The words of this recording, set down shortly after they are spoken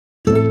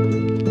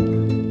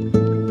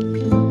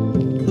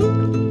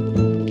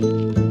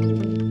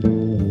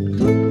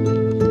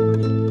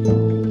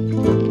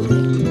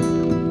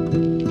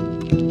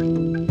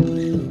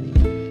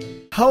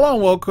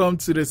and welcome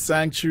to the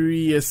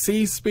Sanctuary, a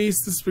safe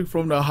space to speak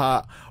from the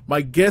heart.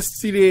 My guest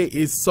today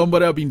is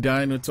somebody I've been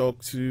dying to talk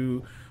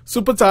to.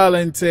 Super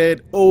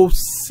talented,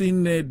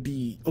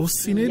 Cinnedi.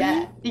 Cinnedi?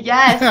 Yeah.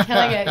 Yes,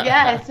 killing it.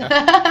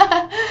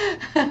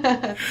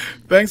 Yes.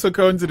 Thanks for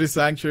coming to the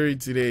Sanctuary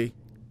today.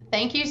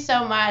 Thank you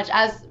so much.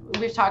 As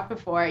we've talked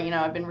before,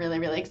 I've been really,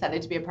 really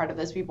excited to be a part of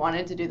this. We've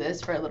wanted to do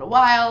this for a little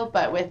while,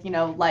 but with,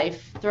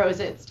 life throws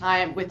its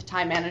time with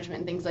time management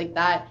and things like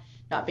that,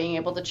 not being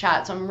able to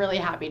chat. So I'm really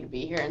happy to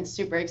be here and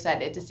super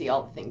excited to see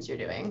all the things you're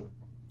doing.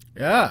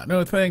 Yeah,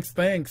 no, thanks.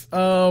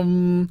 I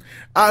mean,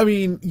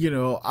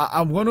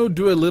 I'm going to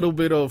do a little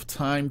bit of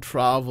time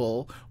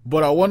travel,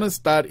 but I want to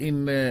start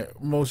in the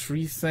most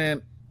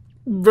recent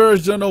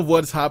version of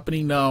what's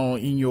happening now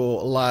in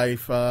your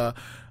life.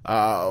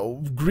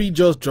 Greed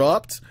just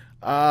dropped.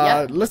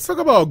 Yep. Let's talk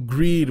about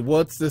Greed.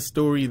 What's the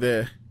story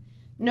there?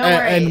 No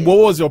worries. And what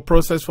was your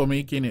process for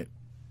making it?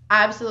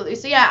 Absolutely.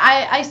 So yeah,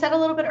 I said a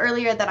little bit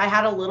earlier that I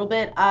had a little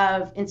bit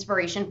of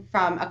inspiration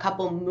from a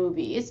couple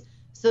movies.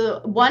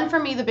 So one for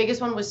me, the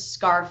biggest one was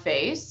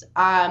Scarface.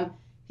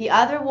 The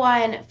other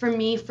one for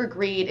me for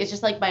Greed is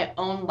just like my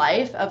own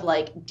life of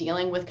like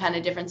dealing with kind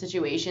of different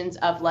situations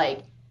of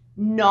like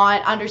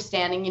not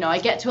understanding, I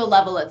get to a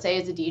level, let's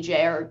say as a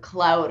DJ or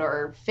clout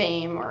or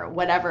fame or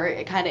whatever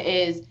it kind of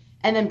is,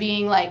 and then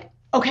being like,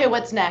 okay,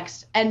 what's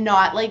next? And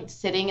not like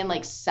sitting and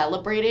like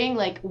celebrating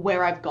like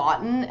where I've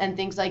gotten and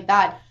things like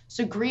that.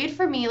 So Greed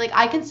for me, like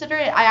I consider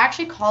it, I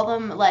actually call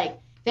them like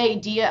the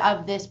idea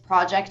of this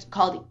project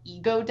called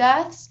ego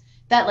deaths,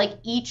 that like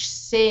each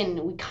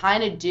sin we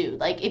kind of do.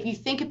 Like if you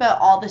think about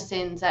all the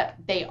sins that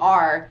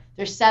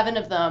there's 7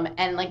 of them,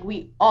 and like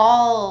we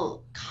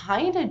all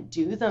kind of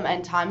do them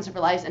at times of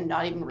our lives and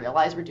not even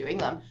realize we're doing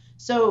them.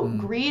 So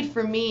Greed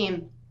for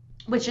me,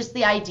 which is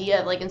the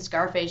idea of like in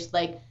Scarface,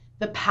 like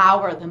the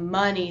power, the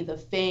money, the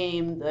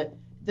fame,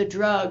 the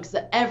drugs,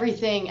 the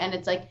everything, and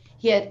it's like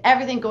he had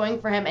everything going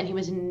for him and it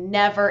was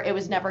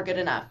never good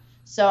enough.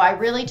 So I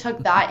really took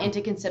that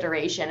into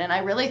consideration, and I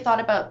really thought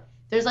about,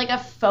 there's like a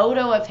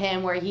photo of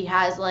him where he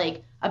has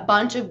like a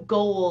bunch of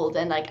gold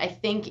and like I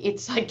think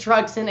it's like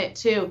drugs in it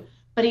too,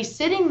 but he's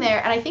sitting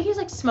there and I think he's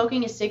like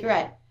smoking a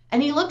cigarette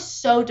and he looks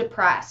so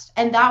depressed.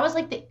 And that was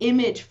like the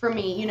image for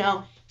me,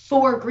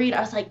 for Greed.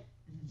 I was like,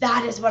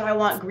 that is what I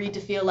want Greed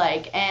to feel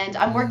like. And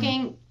I'm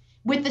working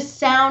with the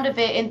sound of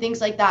it and things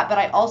like that, but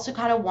I also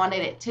kind of wanted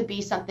it to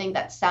be something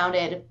that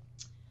sounded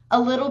a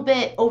little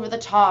bit over the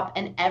top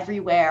and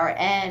everywhere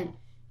and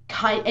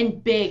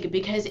big,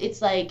 because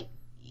it's like,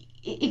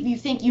 if you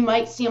think you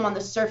might see him on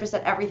the surface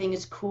that everything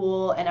is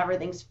cool and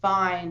everything's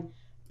fine,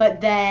 but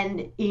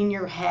then in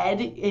your head,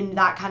 in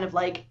that kind of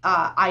like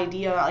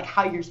idea, like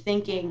how you're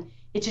thinking,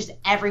 it's just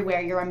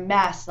everywhere. You're a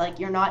mess. Like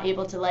you're not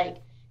able to like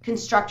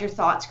construct your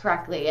thoughts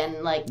correctly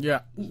and like,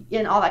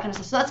 and all that kind of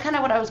stuff. So that's kind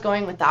of what I was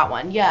going with that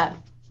one. Yeah.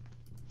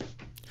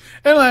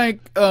 And like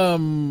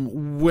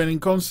when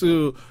it comes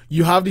to,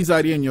 you have this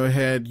idea in your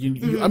head,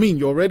 I mean,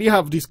 you already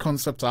have this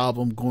concept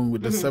album going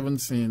with the 7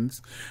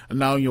 sins, and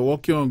now you're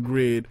working on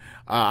Greed.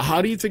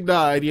 How do you take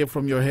that idea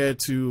from your head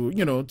to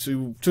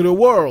to the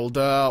world?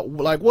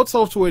 Like what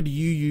software do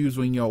you use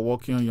when you're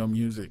working on your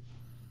music?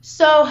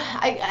 So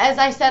as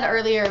I said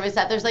earlier, was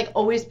that there's like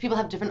always, people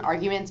have different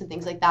arguments and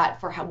things like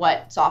that for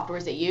what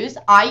softwares they use.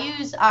 I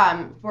use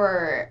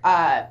for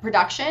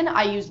production,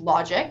 I use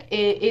Logic.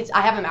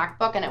 I have a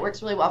MacBook and it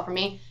works really well for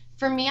me.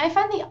 For me, I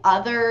find the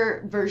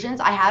other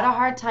versions, I had a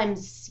hard time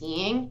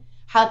seeing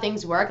how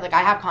things work. Like I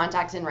have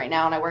contacts in right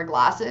now and I wear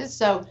glasses,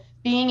 so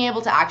being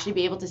able to actually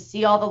be able to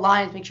see all the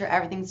lines, make sure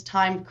everything's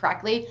timed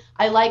correctly.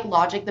 I like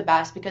Logic the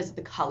best because of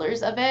the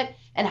colors of it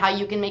and how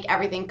you can make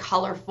everything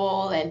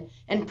colorful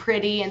and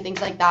pretty and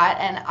things like that.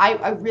 And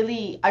I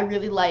really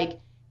like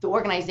the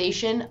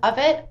organization of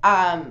it.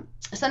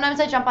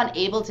 Sometimes I jump on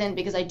Ableton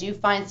because I do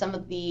find some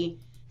of the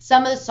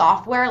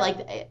software,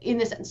 like in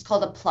this, it's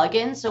called a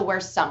plugin. So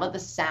where some of the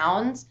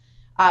sounds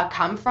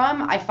come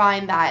from, I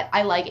find that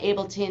I like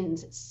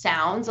Ableton's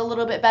sounds a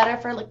little bit better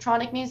for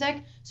electronic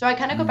music. So I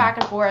kind of go back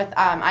and forth.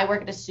 I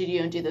work at a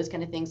studio and do those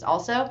kind of things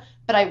also,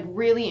 but I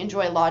really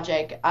enjoy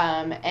Logic.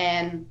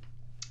 And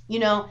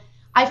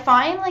I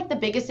find like the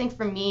biggest thing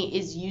for me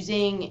is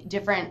using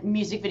different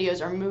music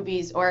videos or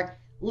movies or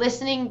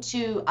listening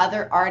to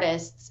other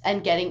artists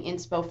and getting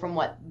inspo from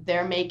what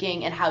they're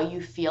making and how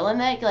you feel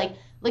in it. Like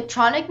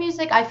electronic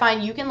music, I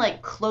find you can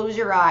like close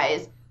your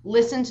eyes,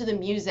 listen to the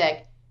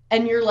music,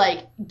 and you're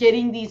like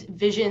getting these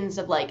visions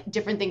of like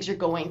different things you're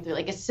going through,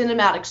 like a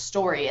cinematic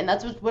story. And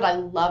that's what I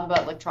love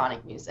about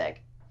electronic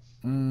music.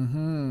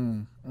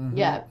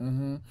 Yeah.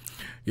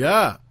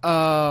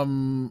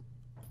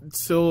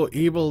 So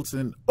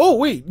Ableton. Oh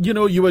wait,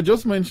 you were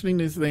just mentioning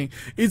this thing.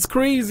 It's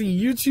crazy.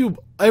 YouTube,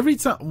 every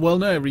time, well,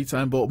 not every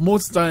time, but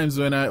most times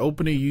when I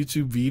open a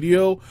YouTube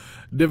video,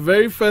 the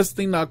very first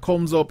thing that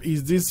comes up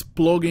is this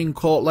plugin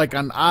called, like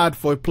an ad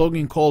for a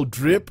plugin called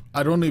Drip.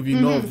 I don't know if you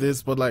know of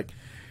this, but like,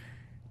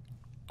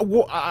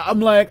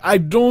 I'm like, I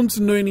don't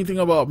know anything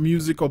about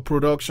music or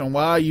production.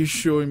 Why are you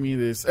showing me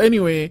this?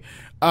 Anyway,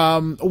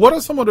 what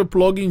are some of the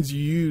plugins you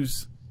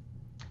use?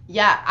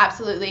 Yeah,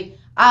 absolutely.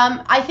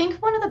 I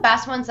think one of the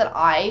best ones that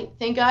I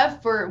think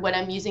of for when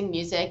I'm using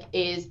music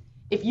is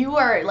if you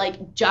are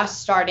like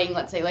just starting,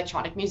 let's say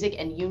electronic music,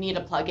 and you need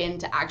a plugin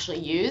to actually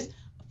use.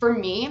 For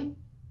me,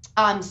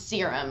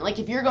 Serum. Like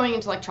if you're going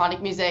into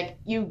electronic music,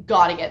 you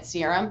gotta get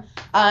Serum.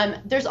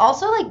 There's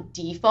also like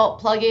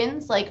default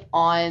plugins like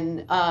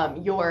on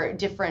your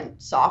different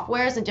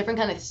softwares and different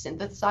kind of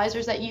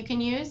synthesizers that you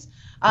can use.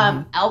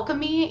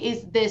 Alchemy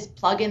is this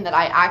plugin that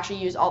I actually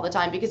use all the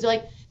time because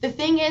like the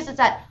thing is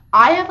that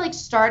I have like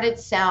started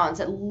sounds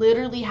that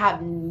literally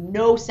have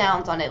no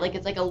sounds on it. Like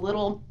it's like a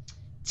little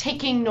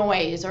ticking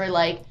noise or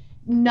like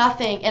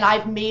nothing, and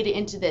I've made it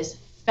into this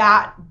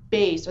fat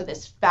bass or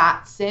this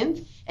fat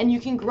synth, and you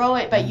can grow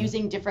it by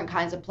using different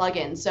kinds of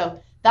plugins.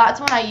 So that's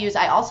what I use.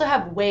 I also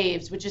have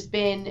Waves, which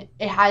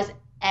it has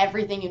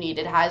everything you need.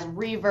 It has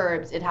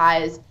reverbs, it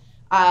has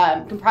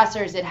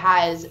compressors, it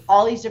has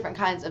all these different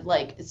kinds of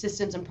like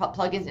systems and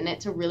plugins in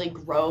it to really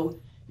grow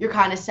your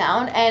kind of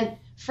sound. And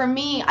for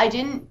me, I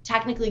didn't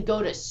technically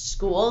go to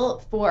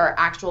school for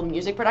actual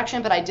music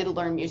production, but I did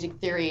learn music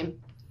theory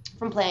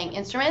from playing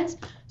instruments.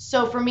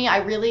 So for me, I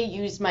really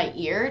use my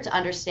ear to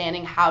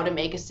understanding how to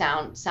make a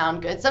sound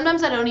good.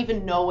 Sometimes I don't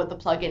even know what the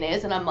plugin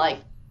is, and I'm like,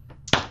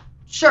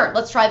 sure,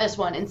 let's try this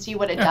one and see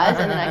what it does,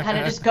 and then I kind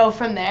of just go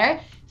from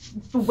there.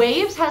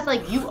 Waves has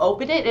like, you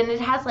open it and it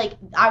has like,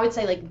 I would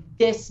say like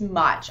this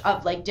much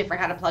of like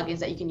different kind of plugins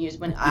that you can use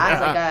when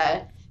as like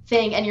a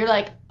thing, and you're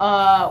like,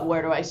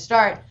 where do I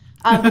start?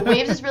 But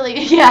Waves is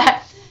really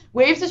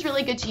Waves is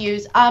really good to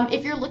use.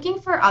 If you're looking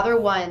for other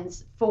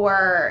ones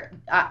for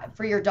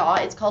your DAW,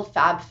 it's called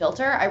Fab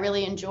Filter. I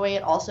really enjoy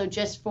it also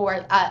just for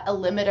a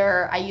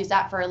limiter. I use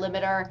that for a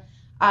limiter,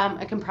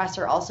 a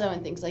compressor also,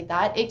 and things like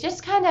that. It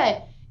just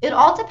it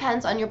all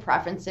depends on your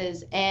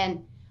preferences.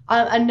 And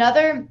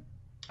another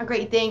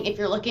great thing if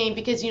you're looking,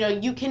 because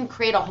you can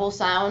create a whole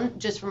sound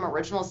just from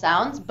original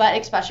sounds, but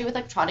especially with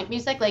electronic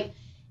music, like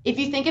if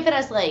you think of it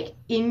as like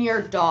in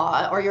your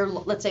DAW or your,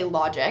 let's say,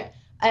 Logic,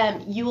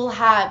 you will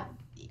have,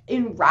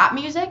 in rap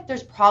music,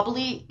 there's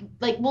probably,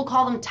 like, we'll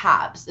call them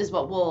tabs is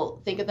what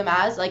we'll think of them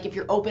as, like if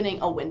you're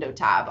opening a window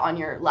tab on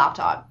your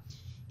laptop.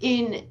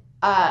 In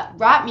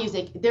rap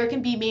music, there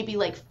can be maybe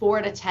like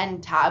 4 to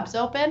 10 tabs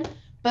open,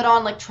 but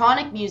on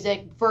electronic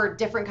music for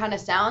different kind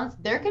of sounds,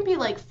 there can be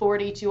like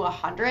 40 to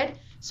 100.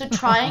 So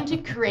trying to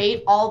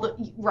create all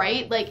the,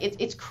 right, like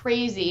it's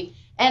crazy.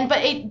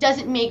 But it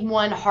doesn't make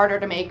one harder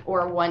to make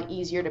or one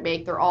easier to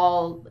make.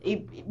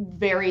 It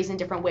varies in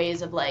different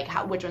ways of like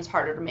which one's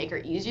harder to make or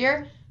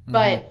easier.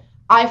 But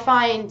I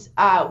find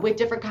with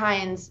different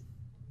kinds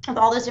of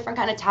all those different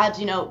kind of tabs,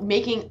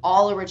 making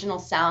all original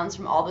sounds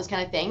from all those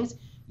kind of things,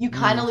 you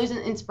kind of lose an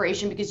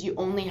inspiration because you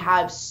only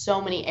have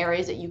so many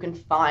areas that you can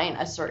find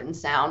a certain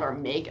sound or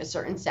make a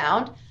certain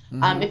sound.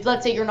 If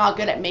let's say you're not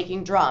good at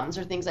making drums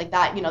or things like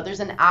that, there's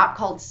an app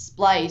called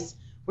Splice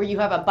where you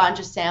have a bunch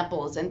of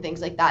samples and things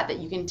like that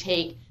you can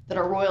take that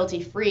are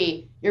royalty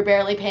free. You're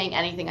barely paying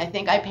anything. I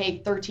think I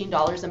paid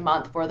 $13 a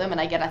month for them, and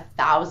I get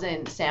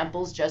 1,000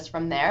 samples just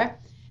from there.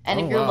 And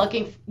if you're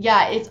looking,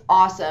 it's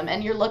awesome.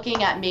 And you're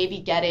looking at maybe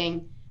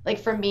getting, like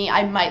for me,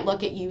 I might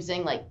look at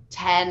using like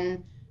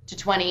 10 to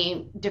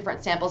 20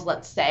 different samples,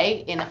 let's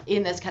say,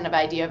 in this kind of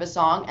idea of a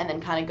song, and then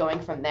kind of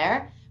going from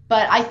there.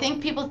 But I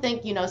think people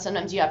think,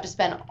 sometimes you have to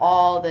spend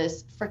all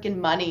this freaking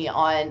money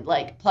on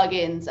like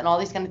plugins and all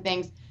these kind of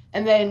things,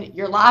 and then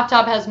your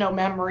laptop has no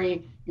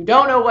memory, you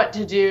don't know what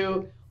to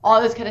do, all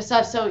this kind of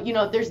stuff. So,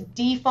 there's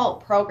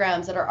default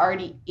programs that are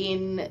already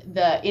in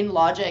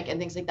Logic and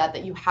things like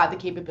that you have the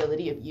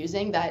capability of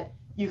using, that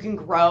you can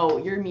grow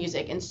your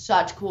music in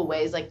such cool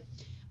ways. Like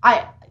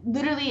I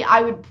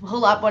would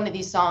pull up one of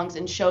these songs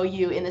and show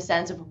you in the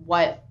sense of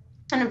what,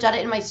 and I've done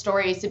it in my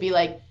stories to be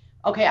like,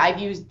 okay, I've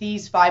used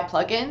these 5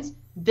 plugins.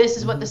 This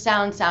is what the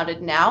sound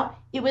sounded now.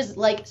 It was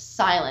like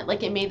silent.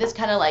 Like it made this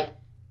kind of like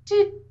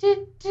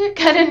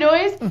kind of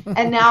noise,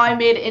 and now I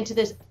made it into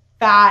this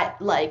fat,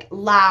 like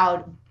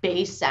loud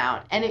bass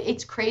sound. And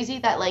it's crazy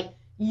that like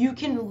you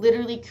can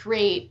literally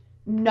create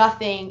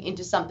nothing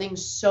into something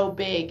so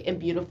big and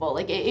beautiful.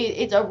 Like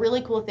it's a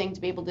really cool thing to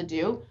be able to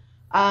do.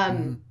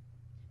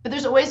 But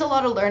there's always a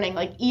lot of learning.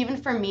 Like even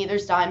for me,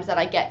 there's times that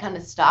I get kind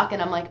of stuck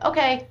and I'm like,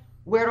 okay,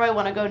 where do I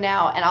want to go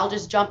now? And I'll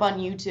just jump on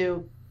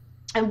YouTube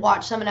and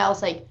watch someone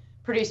else like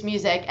produce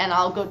music, and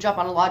I'll go jump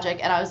on a Logic,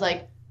 and I was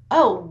like,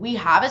 oh, we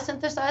have a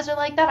synthesizer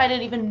like that? I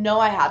didn't even know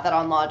I had that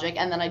on Logic.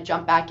 And then I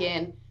jump back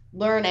in,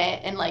 learn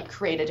it, and like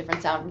create a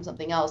different sound from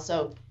something else.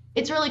 So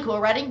it's really cool.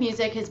 Writing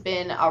music has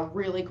been a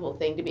really cool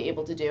thing to be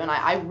able to do. And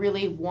I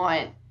really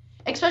want,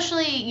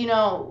 especially,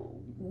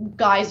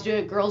 guys do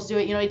it, girls do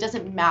it, it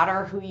doesn't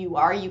matter who you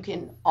are, you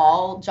can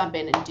all jump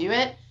in and do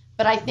it.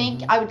 But I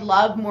think I would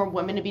love more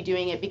women to be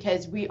doing it,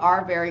 because we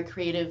are very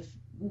creative.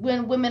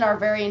 When women are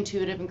very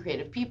intuitive and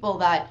creative people,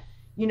 that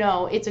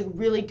it's a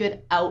really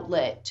good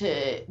outlet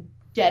to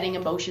getting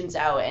emotions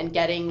out and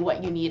getting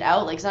what you need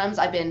out. Like sometimes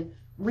I've been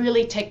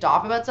really ticked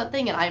off about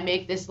something and I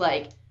make this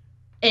like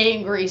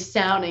angry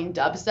sounding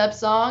dubstep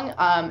song.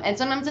 And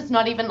sometimes it's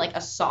not even like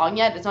a song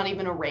yet. It's not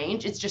even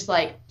arranged. It's just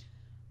like,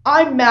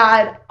 I'm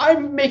mad,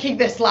 I'm making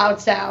this loud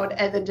sound,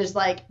 and then just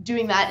like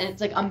doing that, and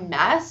it's like a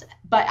mess,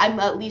 but I'm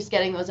at least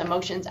getting those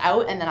emotions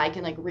out, and then I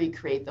can like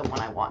recreate them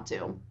when I want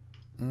to.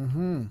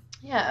 Mm-hmm.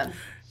 Yeah.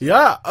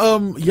 Yeah,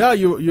 yeah,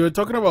 you're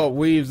talking about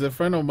waves. A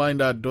friend of mine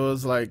that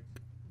does like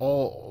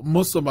all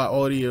most of my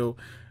audio,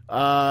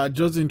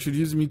 just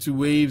introduced me to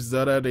waves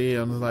the other day,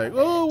 and was like,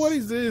 Love oh, what it.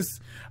 is this?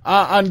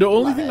 And the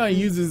only Love thing it. I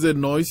use is a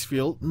noise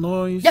field,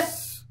 Yep.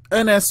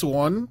 NS1,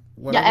 Yeah, and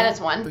whatever it's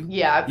one. thing.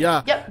 Yeah.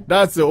 Yeah, Yep.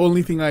 that's the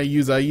only thing I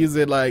use. I use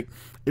it like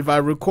if I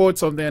record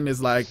something, it's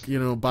like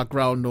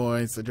background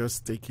noise. I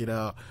just take it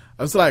out.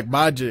 It's like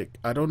magic.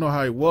 I don't know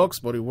how it works,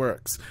 but it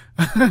works.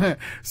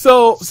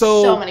 so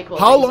So so many cool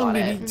how things long on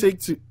did it. it take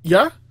to?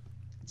 Yeah.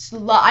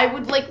 I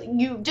would like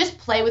you just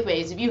play with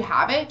waves if you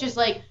have it. Just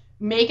like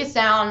make a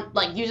sound,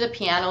 like use a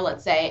piano,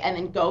 let's say, and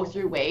then go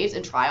through waves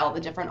and try all the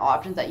different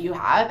options that you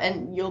have,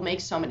 and you'll make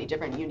so many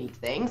different unique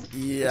things. It's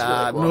really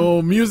Yeah, cool.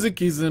 no,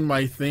 music isn't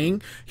my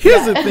thing.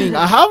 Here's the thing: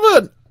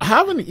 Yeah. I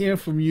have an ear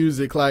for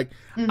music. Like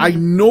I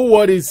Mhm. know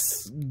what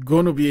is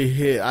gonna be a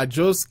hit. I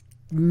just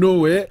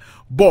know it.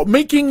 But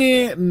making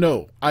it,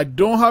 no, I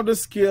don't have the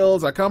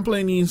skills. I can't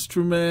play any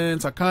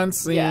instruments. I can't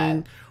sing.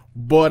 Yeah.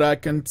 But I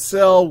can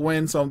tell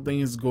when something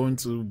is going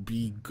to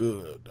be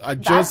good. I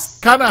just That's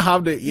kind of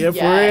have the ear for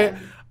it.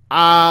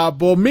 yeah.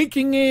 But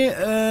making it,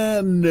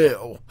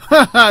 no.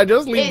 I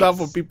just leave that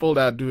for It's people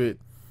that do it.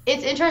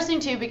 it's interesting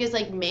too because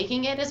like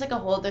making it is like a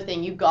whole other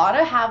thing. You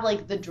gotta have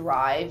like the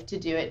drive to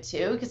do it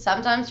too, because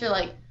sometimes you're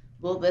like,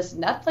 well, this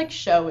Netflix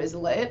show is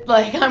lit.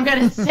 Like I'm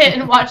gonna sit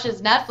and watch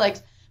this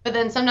Netflix. But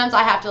then sometimes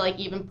I have to like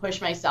even push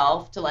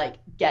myself to like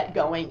get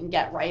going and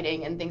get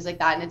writing and things like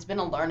that. And it's been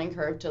a learning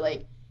curve to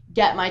like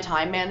get my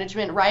time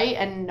management right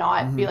and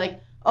not be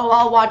like, oh,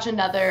 I'll watch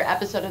another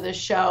episode of this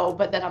show.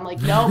 But then I'm like,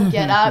 no,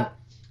 get up,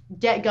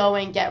 get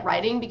going, get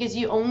writing, because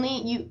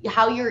you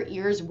how your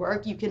ears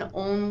work, you can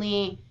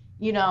only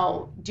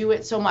do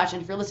it so much.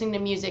 And if you're listening to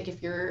music,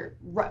 if you're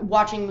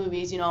watching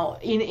movies, in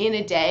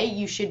a day,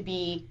 you should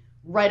be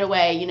right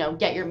away,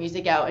 get your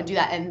music out and do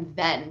that, and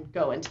then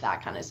go into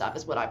that kind of stuff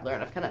is what I've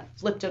learned. I've kind of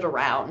flipped it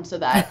around, so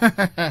that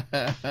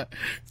something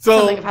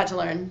So I've had to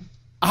learn.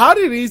 how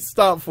did it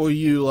start for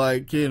you?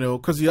 Like,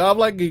 because you have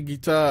like a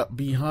guitar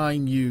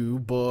behind you,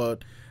 but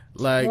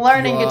like you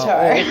Learning are,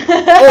 guitar.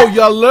 you're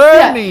Yeah,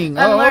 learning.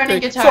 I'm Oh, learning okay.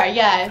 guitar. So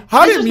Yeah,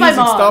 how this did was my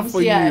music start mom's. for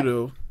you Yeah.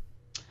 though?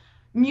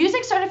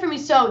 Music started for me,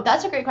 so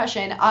that's a great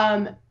question.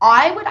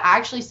 I would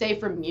actually say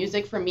for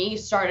music, for me,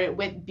 started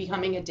with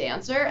becoming a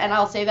dancer, and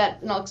I'll say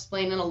that, and I'll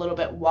explain in a little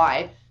bit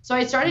why. So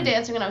I started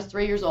dancing when I was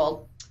 3 years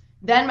old.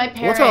 Then my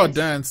What's our parents,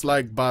 dance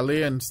like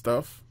ballet and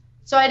stuff?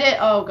 so I did,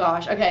 oh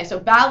gosh, okay, so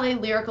ballet,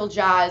 lyrical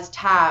jazz,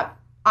 tap,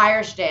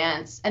 Irish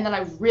dance, and then I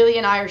was really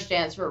in Irish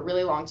dance for a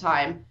really long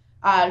time.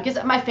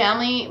 Because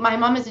my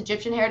mom is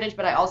Egyptian heritage,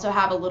 but I also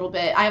have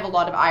I have a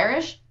lot of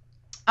Irish.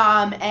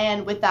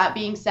 And with that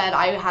being said,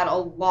 I had a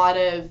lot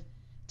of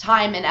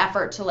time and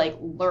effort to like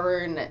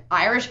learn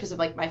Irish because of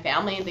like my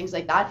family and things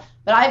like that.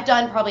 But I've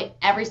done probably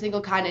every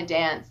single kind of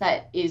dance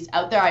that is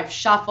out there. I've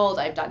shuffled,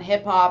 I've done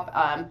hip hop.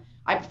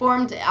 I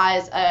performed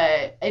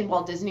in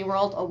Walt Disney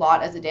World a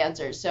lot as a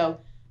dancer. So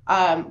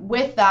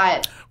with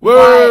that,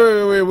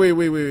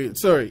 Wait.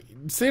 Sorry.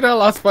 Say that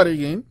last part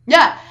again.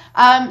 yeah.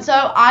 So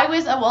I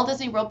was a Walt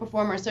Disney World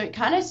performer. So it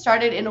kind of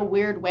started in a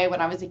weird way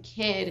when I was a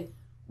kid,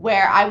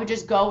 where I would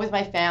just go with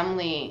my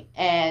family,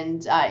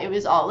 and it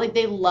was all like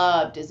they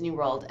loved Disney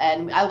World,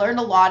 and I learned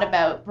a lot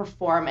about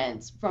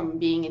performance from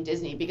being in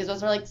Disney, because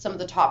those are like some of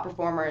the top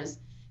performers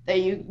that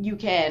you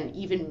can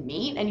even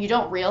meet, and you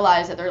don't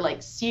realize that they're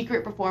like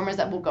secret performers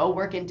that will go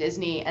work in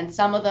Disney. And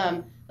some of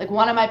them, like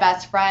one of my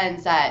best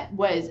friends that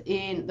was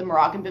in the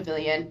Moroccan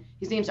Pavilion,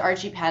 his name's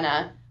Archie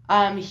Penna.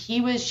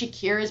 He was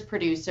Shakira's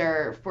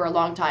producer for a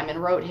long time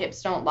and wrote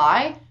Hips Don't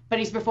Lie, but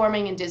he's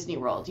performing in Disney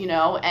World,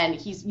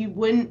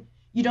 and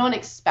you don't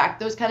expect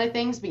those kind of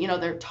things, but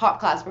they're top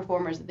class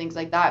performers and things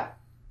like that.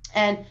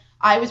 And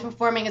I was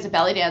performing as a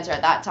belly dancer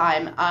at that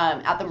time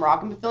at the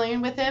Moroccan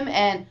Pavilion with him.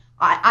 And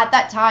at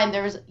that time,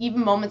 there was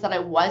even moments that I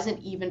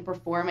wasn't even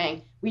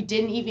performing. We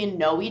didn't even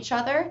know each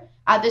other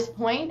at this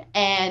point.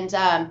 And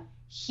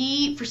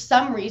for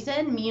some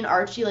reason, me and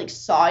Archie like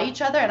saw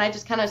each other, and I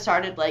just kind of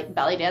started like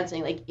belly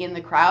dancing like in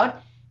the crowd.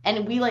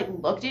 And we like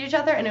looked at each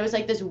other, and it was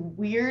like this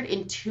weird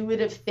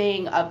intuitive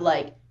thing of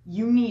like,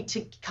 you need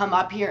to come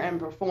up here and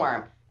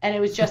perform. And it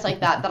was just like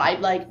that I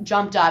like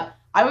jumped up.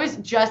 I was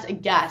just a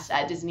guest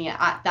at Disney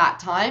at that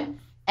time,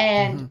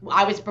 and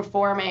I was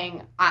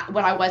performing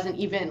when I wasn't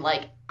even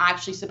like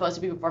actually supposed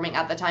to be performing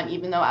at the time,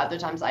 even though other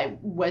times I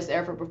was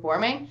there for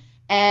performing.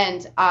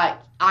 And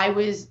I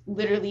was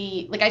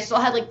literally like, I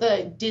still had like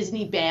the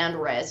Disney band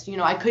wrist,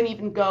 I couldn't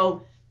even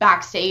go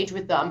backstage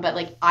with them, but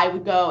like I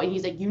would go, and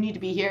he's like, you need to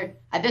be here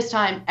at this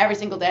time every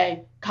single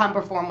day, come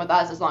perform with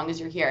us as long as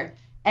you're here.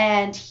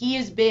 And he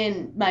has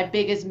been my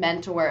biggest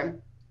mentor.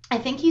 I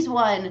think he's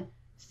won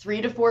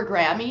 3 to 4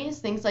 Grammys,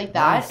 things like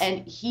that. Nice.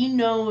 And he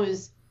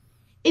knows,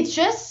 it's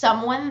just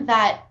someone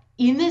that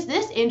in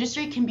this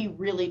industry can be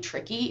really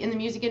tricky. In the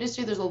music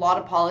industry, there's a lot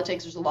of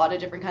politics, there's a lot of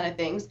different kind of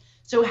things.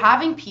 So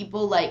having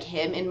people like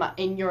him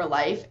in your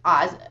life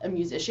as a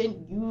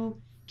musician,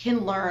 you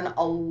can learn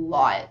a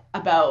lot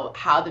about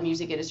how the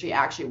music industry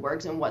actually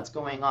works and what's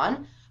going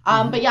on.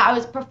 But yeah, I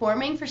was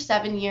performing for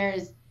 7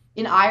 years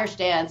in Irish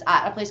dance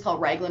at a place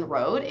called Raglan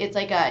Road. It's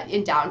like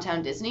in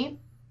downtown Disney,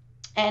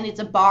 and it's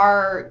a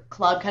bar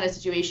club kind of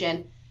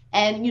situation.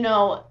 And a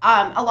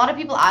lot of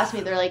people ask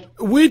me, they're like,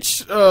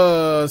 which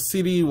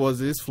city was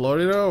this?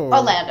 Florida or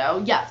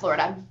Orlando? Yeah,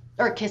 Florida,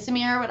 or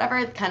Kissimmee or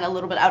whatever, kind of a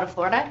little bit out of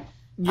Florida.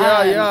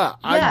 Yeah.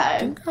 I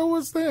think I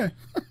was there.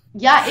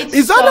 Yeah, it's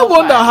is that so the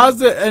one fun. that has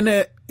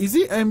the is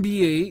it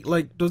NBA?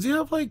 Like, does he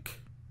have like?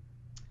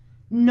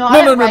 Not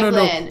No.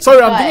 Raglan,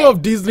 Sorry, I'm thinking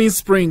of Disney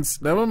Springs.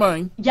 Never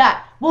mind.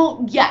 Yeah,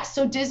 well, yes.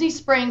 So Disney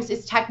Springs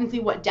is technically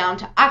what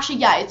downtown. Actually,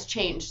 yeah, it's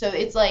changed. So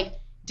it's like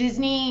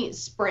Disney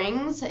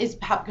Springs has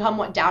become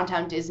what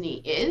downtown Disney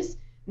is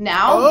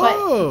now.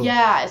 Oh. But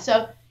yeah,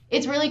 so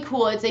it's really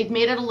cool. They've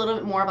made it a little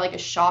bit more of like a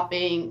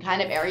shopping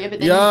kind of area. But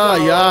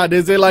then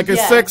there's a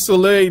Sex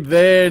Soleil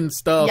there and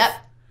stuff. Yep.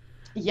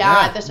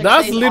 Yeah, that's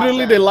awesome.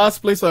 literally the last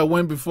place I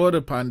went before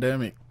the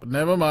pandemic. But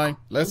never mind.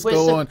 Let's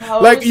go on.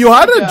 Supposed Like, you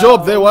had to a job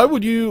go. there. Why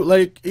would you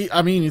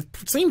I mean, it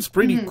seems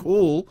pretty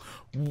cool.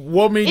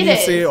 What made you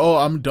say, "Oh,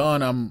 I'm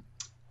done"?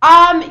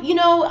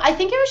 I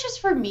think it was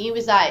just for me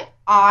was that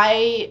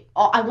I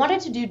wanted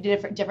to do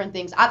different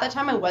things. At that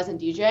time, I wasn't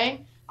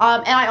DJing.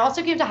 And I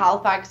also came to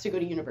Halifax to go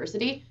to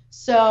university.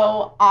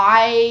 So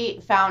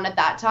I found at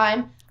that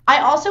time,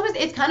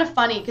 it's kind of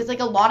funny because like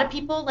a lot of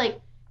people,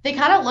 like, they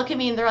kind of look at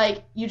me and they're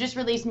like, you just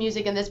released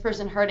music and this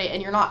person heard it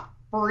and you're not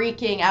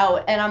freaking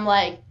out. And I'm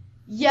like,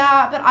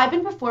 yeah, but I've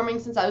been performing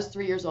since I was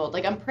 3 years old.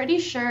 Like, I'm pretty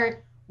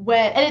sure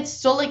and it's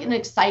still like an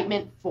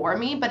excitement for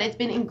me, but it's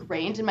been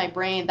ingrained in my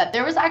brain that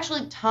there was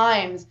actually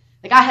times,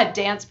 like, I had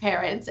dance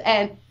parents,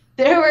 and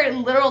there were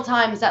literal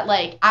times that,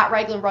 like, at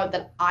Raglan Road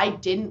that I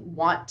didn't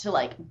want to,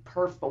 like,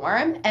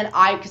 perform, and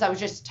because I was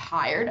just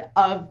tired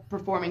of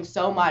performing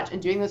so much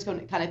and doing those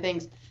kind of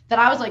things, that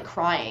I was, like,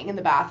 crying in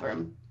the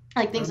bathroom.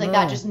 Like, things like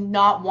that, just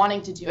not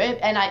wanting to do it.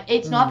 And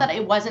it's not that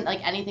it wasn't,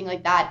 like, anything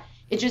like that.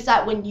 It's just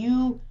that when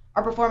you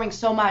are performing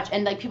so much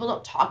and, like, people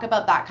don't talk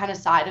about that kind of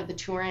side of the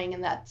touring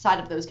and that side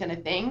of those kind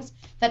of things,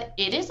 that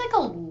it is, like, a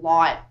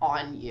lot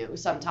on you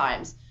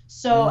sometimes.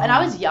 So, and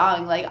I was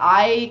young. Like,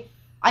 I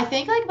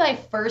think, like, my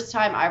first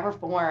time I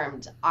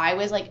performed, I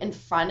was, like, in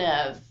front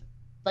of,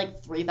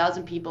 like,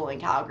 3,000 people in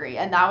Calgary.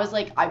 And that was,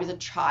 like, I was a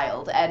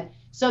child. And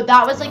so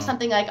that was, like,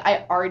 something, like,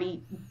 I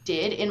already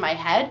did in my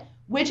head,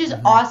 which is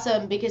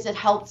awesome because it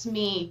helps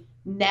me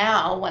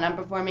now when I'm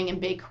performing in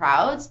big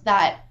crowds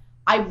that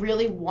I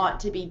really want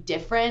to be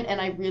different,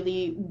 and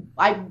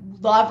I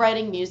love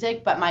writing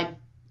music, but my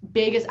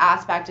biggest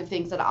aspect of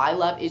things that I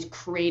love is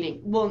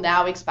creating, well,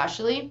 now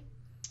especially,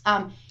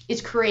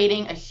 is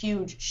creating a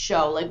huge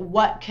show. Like,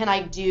 what can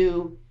I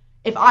do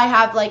if I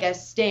have, like, a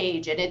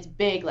stage and it's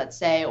big, let's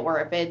say, or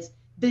if it's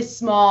this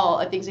small,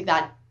 or things like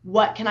that,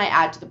 what can I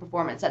add to the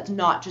performance that's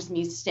not just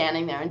me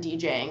standing there and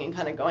DJing and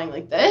kind of going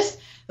like this?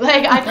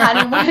 Like, I kind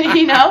of want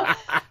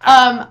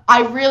to,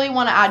 I really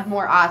want to add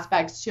more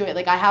aspects to it.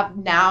 Like, I have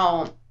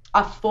now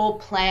a full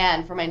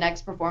plan for my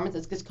next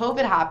performances because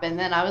COVID happened.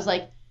 And I was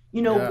like,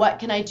 what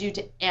can I do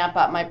to amp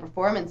up my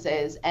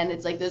performances? And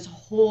it's like this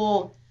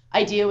whole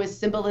idea with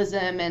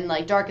symbolism and,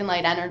 like, dark and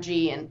light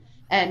energy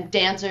and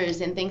dancers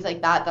and things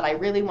like that I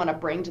really want to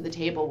bring to the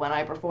table when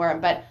I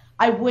perform. But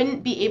I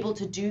wouldn't be able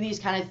to do these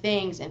kind of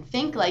things and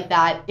think like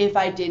that if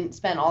I didn't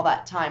spend all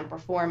that time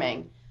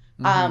performing,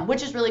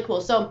 which is really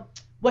cool. So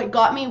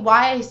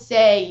why I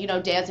say,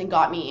 dancing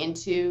got me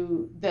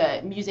into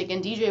the music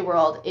and DJ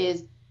world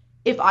is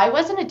if I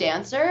wasn't a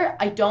dancer,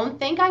 I don't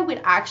think I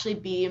would actually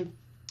be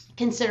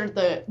considered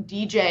the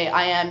DJ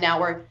I am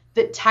now, or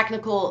the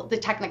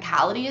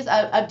technicalities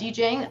of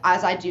DJing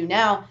as I do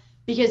now,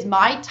 because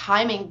my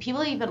timing,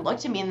 people even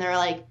looked at me and they're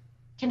like,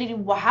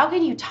 how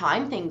can you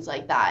time things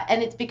like that?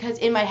 And it's because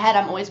in my head,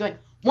 I'm always going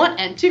 1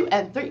 and 2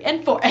 and 3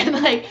 and 4.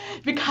 And, like,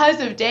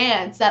 because of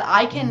dance that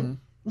I can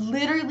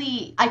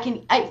literally, I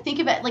think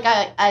of it like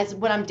as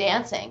when I'm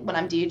dancing, when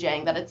I'm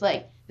DJing, that it's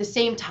like the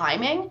same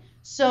timing.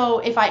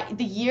 So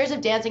the years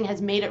of dancing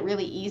has made it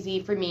really easy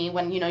for me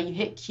when, you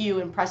hit cue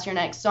and press your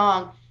next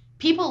song.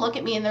 People look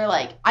at me and they're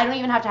like, I don't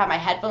even have to have my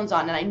headphones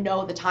on and I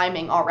know the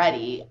timing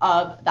already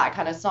of that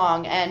kind of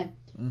song. And,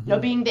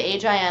 being the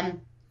age I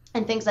am,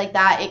 and things like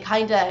that, it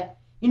kind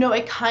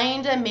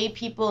of made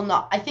people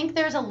not, I think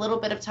there's a little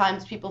bit of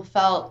times people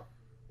felt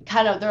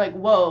they're like,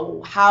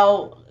 whoa,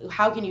 how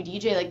can you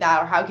DJ like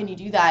that? Or how can you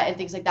do that? And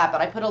things like that.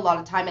 But I put a lot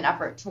of time and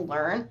effort to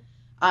learn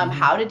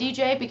how to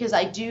DJ, because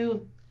I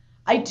do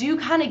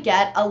kind of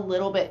get a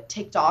little bit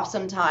ticked off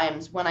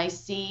sometimes when I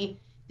see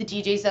the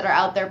DJs that are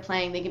out there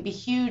playing. They can be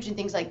huge and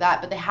things like that,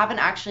 but they haven't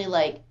actually,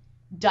 like,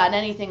 done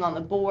anything on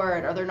the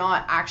board, or they're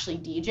not actually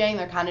DJing.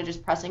 They're kind of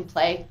just pressing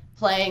play,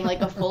 playing,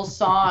 like, a full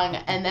song,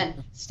 and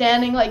then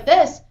standing like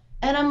this.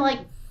 And I'm like,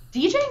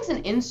 DJing's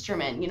an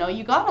instrument,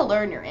 you got to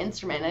learn your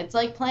instrument. It's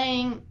like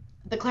playing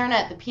the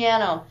clarinet, the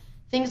piano,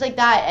 things like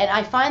that. And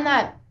I find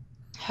that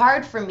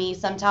hard for me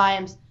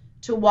sometimes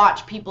to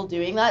watch people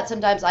doing that.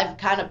 Sometimes I've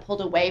kind of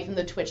pulled away from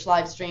the Twitch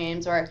live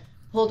streams or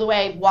pulled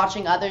away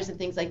watching others and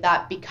things like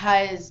that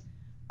because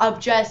of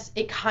just,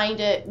 it kind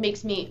of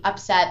makes me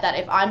upset that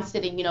if I'm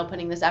sitting, you know,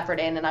 putting this effort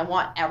in, and I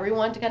want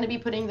everyone to kind of be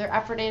putting their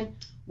effort in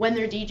when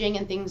they're DJing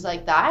and things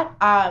like that.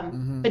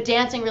 But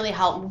dancing really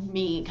helped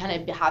me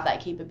kind of have that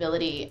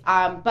capability.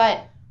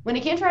 But when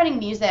it came to writing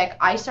music,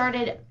 I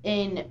started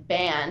in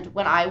band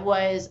when I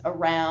was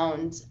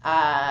around,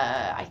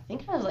 I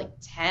think I was like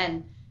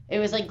 10. It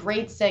was like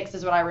grade 6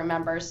 is what I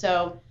remember.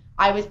 So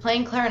I was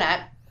playing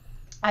clarinet.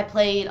 I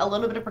played a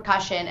little bit of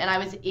percussion, and I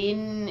was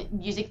in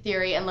music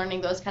theory and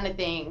learning those kind of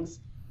things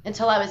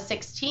until I was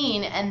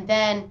 16, and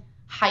then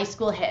high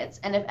school hits.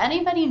 And if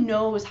anybody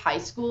knows high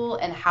school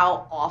and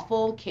how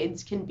awful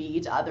kids can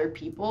be to other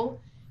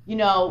people, you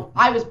know,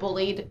 I was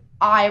bullied.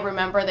 I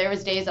remember there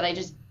was days that I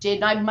just did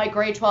not, my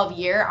grade 12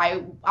 year,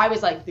 I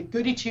was like the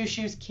goody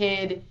two-shoes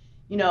kid,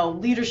 you know,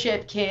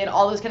 leadership kid,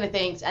 all those kind of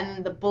things. And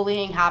then the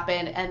bullying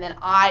happened, and then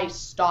I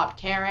stopped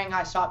caring.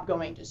 I stopped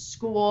going to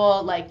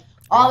school, like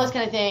all those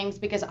kind of things,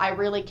 because I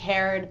really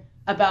cared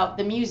about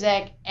the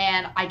music,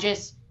 and I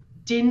just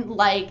didn't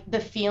like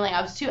the feeling.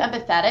 I was too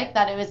empathetic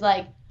that it was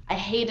like, I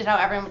hated how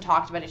everyone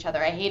talked about each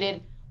other. I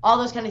hated all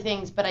those kind of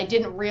things, but I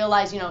didn't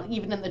realize, you know,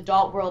 even in the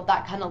adult world,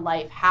 that kind of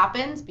life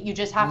happens, but you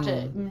just have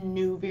to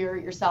maneuver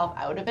yourself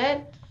out of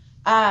it.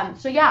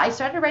 So yeah, I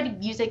started writing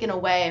music in a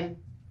way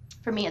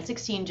for me at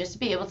 16, just to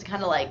be able to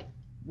kind of like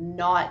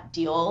not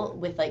deal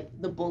with like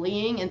the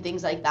bullying and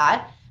things like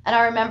that. And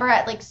I remember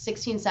at like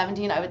 16,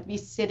 17, I would be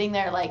sitting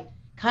there like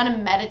kind of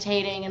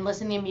meditating and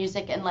listening to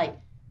music and like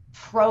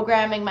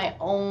programming my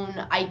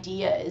own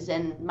ideas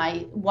and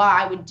what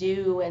I would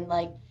do and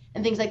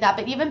things like that.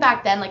 But even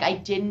back then,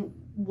 like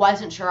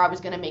wasn't sure I was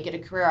going to make it a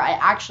career. I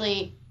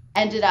actually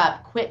ended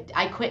up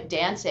quit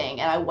dancing,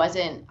 and I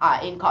wasn't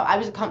I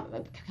was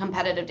a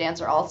competitive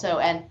dancer also,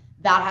 and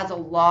that has a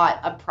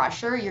lot of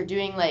pressure. You're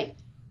doing like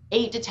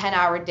 8 to 10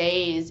 hour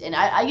days, and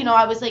I you know,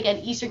 I was like an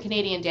Eastern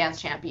Canadian dance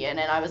champion,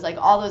 and I was like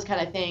all those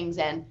kind of things,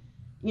 and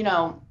you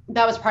know,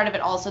 that was part of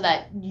it also,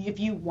 that if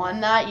you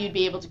won that, you'd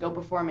be able to go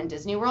perform in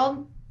Disney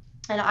World.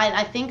 And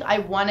I think I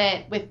won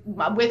it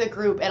with a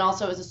group and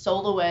also as a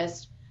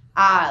soloist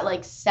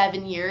like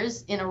 7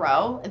 years in a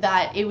row.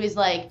 That it was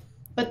like,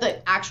 but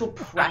the actual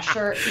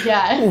pressure,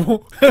 yeah.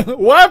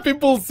 Why are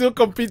people still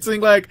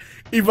competing? Like,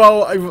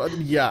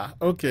 yeah,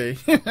 okay.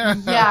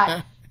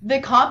 Yeah, the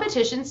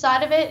competition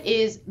side of it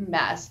is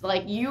mess.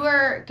 Like, you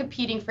are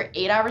competing for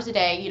 8 hours a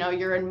day. You know,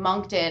 you're in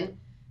Moncton,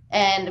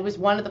 and it was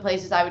one of the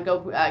places I would go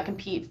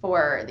compete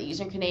for the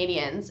Eastern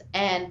Canadians,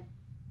 and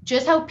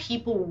just how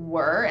people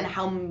were and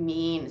how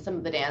mean some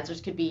of the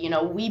dancers could be. You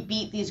know, we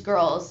beat these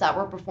girls that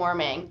were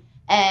performing,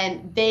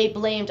 and they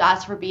blamed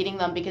us for beating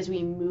them because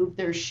we moved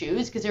their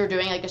shoes, because they were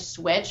doing like a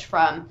switch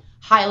from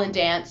Highland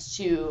dance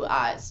to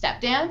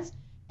step dance,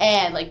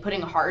 and like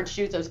putting hard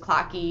shoes, those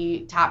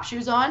clacky tap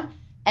shoes on.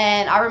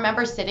 And I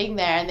remember sitting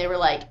there, and they were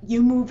like,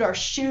 "You moved our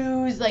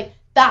shoes, like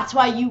that's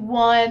why you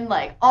won,"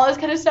 like all this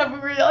kind of stuff. We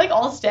were like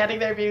all standing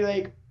there being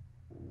like,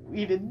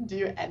 we didn't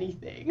do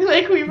anything.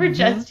 Like, we were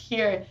just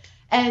here.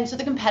 And so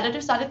the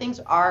competitive side of things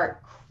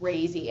are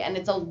crazy, and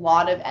it's a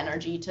lot of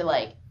energy to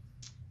like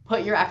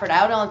put your effort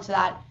out onto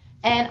that.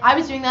 And I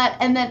was doing that,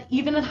 and then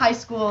even in high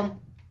school,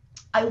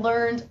 I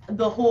learned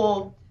the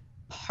whole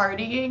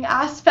partying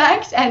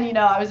aspect. And you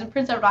know, I was in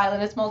Prince Edward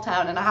Island, a small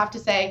town, and I have to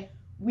say,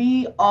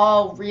 we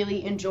all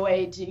really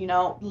enjoyed to, you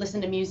know,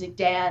 listen to music,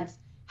 dance,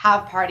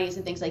 have parties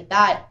and things like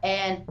that.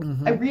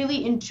 And I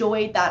really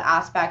enjoyed that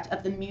aspect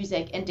of the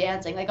music and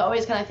dancing. Like, I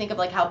always kind of think of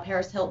like how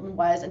Paris Hilton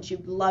was, and she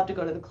would love to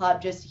go to the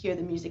club just to hear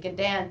the music and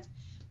dance.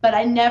 But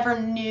I never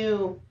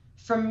knew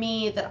for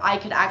me that I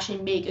could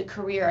actually make a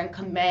career and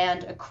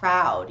command a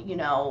crowd, you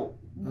know,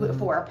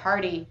 for a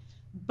party.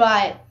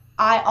 But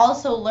I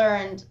also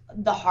learned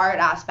the hard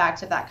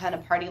aspects of that kind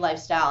of party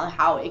lifestyle and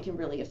how it can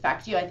really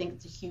affect you. I think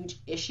it's a huge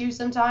issue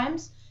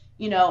sometimes,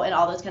 you know, and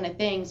all those kind of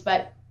things.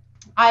 But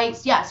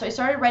so I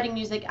started writing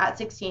music at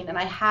 16, and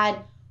I had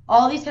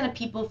all these kind of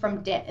people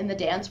from in the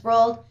dance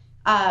world,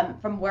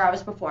 from where I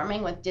was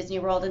performing with Disney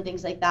World and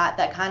things like that,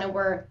 that kind of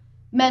were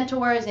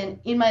mentors and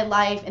in my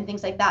life and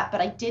things like that.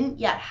 But I didn't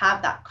yet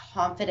have that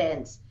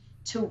confidence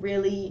to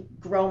really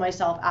grow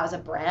myself as a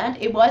brand.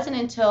 It wasn't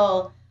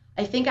until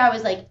I think I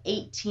was like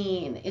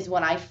 18 is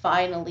when I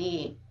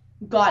finally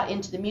got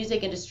into the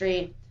music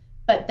industry.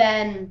 But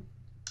then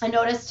I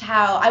noticed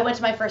how I went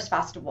to my first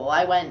festival.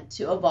 I went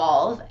to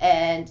Evolve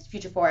and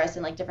Future Forest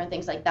and like different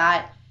things like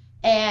that,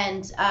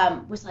 and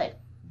was like,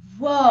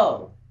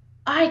 whoa,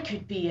 I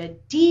could be a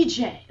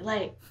DJ.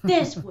 Like,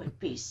 this would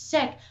be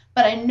sick.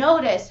 But I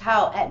noticed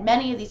how at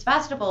many of these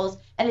festivals,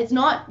 and it's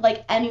not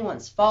like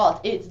anyone's fault,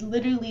 it's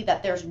literally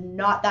that there's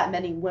not that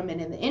many women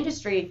in the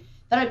industry,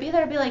 that I'd be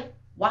there and be like,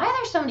 why are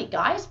there so many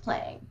guys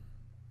playing?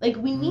 Like,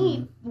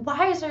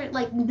 why is there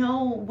like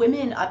no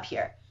women up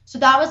here? So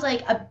that was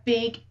like a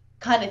big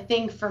kind of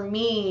thing for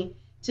me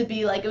to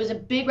be like, it was a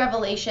big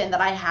revelation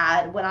that I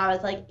had when I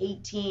was like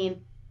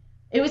 18.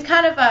 It was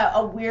kind of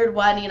a weird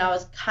one, you know. I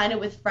was kind of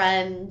with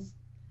friends,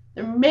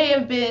 there may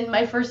have been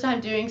my first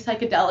time doing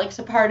psychedelics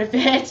a part of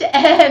it.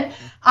 And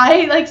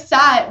I like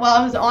sat while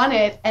I was on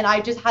it, and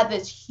I just had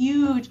this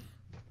huge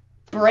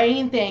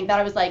brain thing that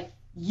I was like,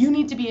 you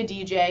need to be a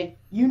DJ,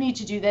 you need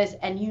to do this,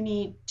 and you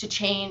need to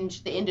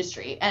change the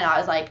industry. And I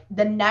was like,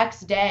 the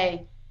next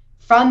day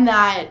from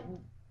that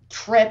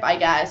trip, I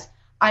guess,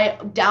 I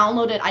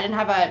didn't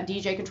have a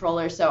DJ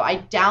controller, so I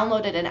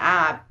downloaded an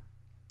app,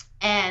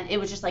 and it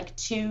was just like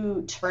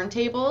 2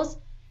 turntables,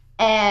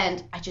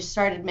 and I just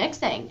started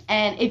mixing.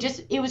 And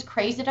it was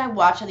crazy to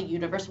watch how the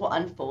universe will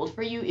unfold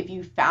for you if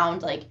you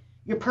found like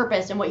your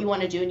purpose and what you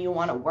want to do and you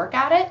want to work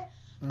at it.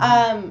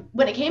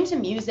 When it came to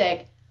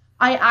music,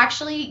 I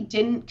actually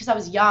didn't, because I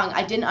was young,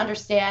 I didn't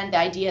understand the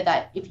idea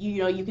that if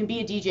you can be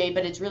a DJ,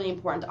 but it's really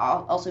important to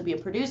also be a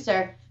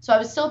producer. So I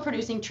was still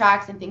producing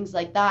tracks and things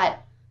like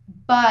that.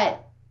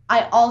 But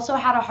I also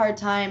had a hard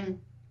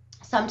time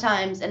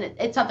sometimes, and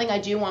it's something I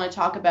do want to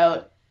talk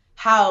about,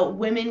 how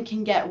women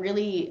can get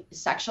really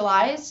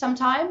sexualized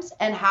sometimes,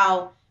 and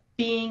how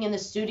being in the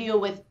studio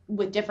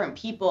with different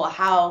people,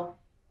 how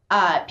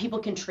people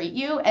can treat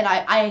you. And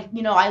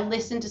I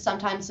listened to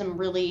sometimes some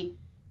really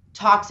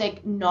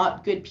toxic,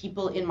 not good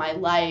people in my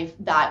life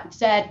that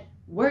said,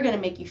 we're going to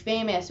make you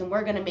famous, and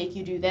we're going to make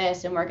you do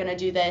this, and we're going to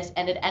do this.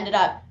 And it ended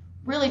up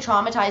really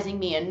traumatizing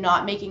me and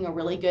not making a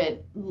really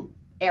good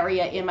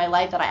area in my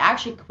life, that I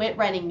actually quit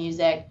writing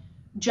music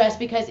just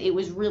because it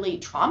was really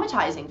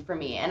traumatizing for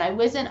me, and it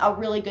wasn't a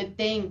really good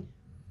thing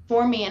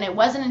for me. And it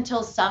wasn't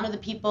until some of the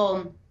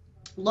people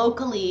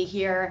locally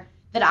here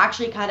that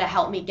actually kind of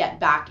helped me get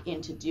back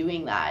into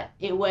doing that.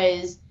 It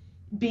was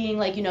being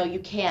like, you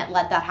can't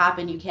let that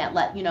happen. You can't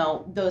let,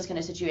 those kind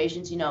of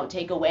situations,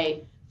 take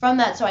away from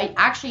that. So I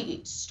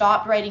actually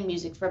stopped writing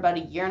music for about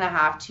 1.5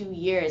 years, 2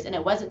 years. And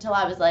it wasn't until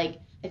I was like,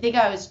 I think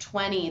I was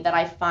 20, that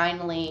I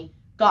finally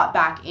got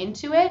back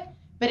into it.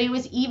 But it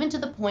was even to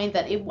the point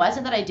that it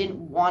wasn't that I didn't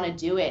want to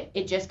do it.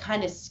 It just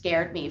kind of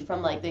scared me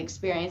from like the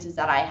experiences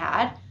that I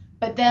had.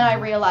 But then I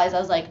realized, I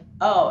was like,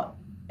 oh,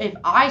 if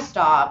I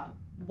stop,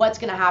 what's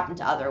going to happen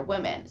to other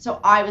women? So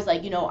I was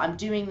like, I'm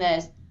doing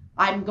this.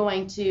 I'm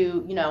going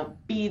to,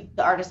 be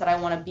the artist that I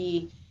want to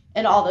be,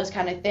 and all those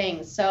kind of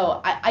things.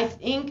 So I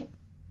think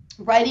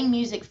writing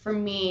music for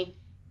me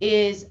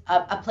is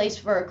a place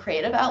for a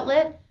creative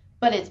outlet,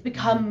 but it's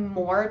become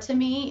more to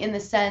me in the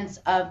sense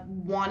of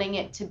wanting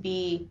it to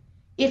be,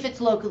 if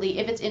it's locally,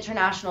 if it's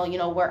international,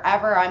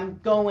 wherever I'm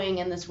going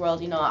in this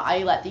world, I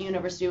let the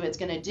universe do what it's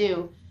going to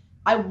do.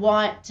 I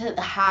want to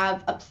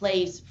have a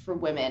place for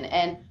women,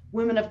 and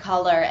women of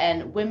color,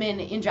 and women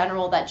in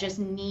general, that just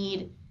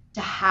need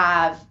to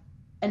have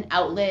an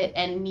outlet,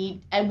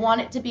 and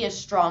want it to be a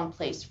strong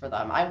place for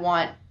them. I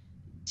want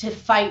to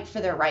fight for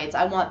their rights.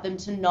 I want them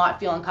to not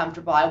feel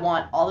uncomfortable. I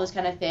want all those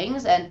kind of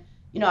things. And,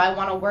 I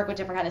want to work with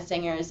different kind of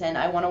singers, and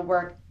I want to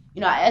work,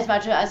 as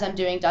much as I'm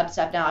doing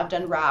dubstep now, I've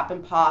done rap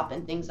and pop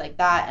and things like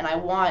that. And I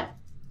want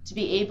to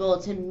be able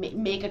to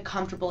make a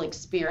comfortable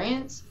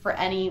experience for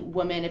any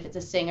woman, if it's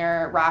a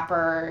singer,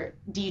 rapper,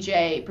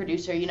 DJ,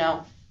 producer,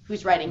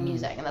 who's writing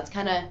music. And that's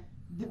kind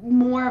of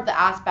more of the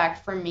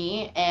aspect for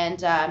me.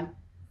 And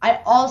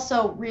I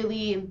also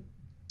really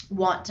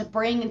want to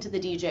bring into the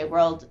DJ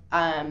world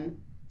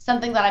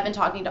something that I've been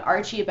talking to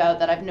Archie about,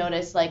 that I've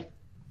noticed, like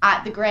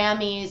at the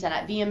Grammys and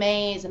at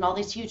VMAs and all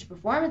these huge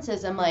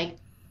performances. I'm like,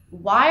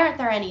 why aren't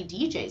there any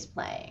DJs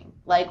playing?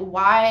 Like,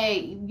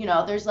 why,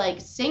 there's like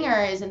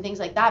singers and things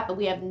like that, but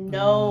we have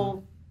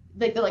no,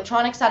 like the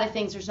electronic side of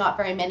things, there's not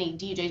very many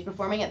DJs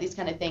performing at these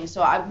kind of things.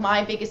 So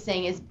my biggest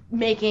thing is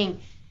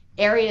making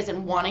areas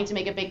and wanting to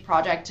make a big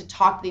project to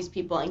talk to these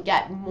people and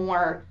get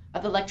more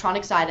of the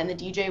electronic side and the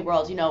DJ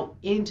world,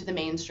 into the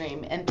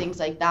mainstream and things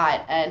like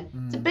that. And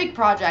it's a big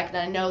project, and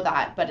I know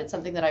that, but it's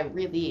something that I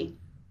really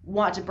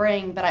want to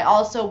bring. But I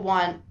also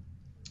want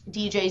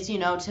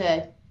DJs,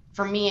 to,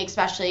 for me,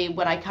 especially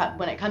when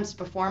it comes to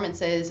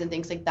performances and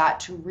things like that,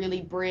 to really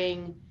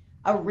bring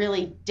a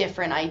really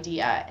different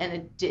idea,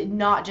 and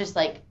not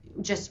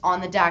just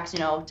on the decks,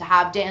 to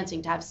have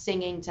dancing, to have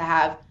singing, to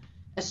have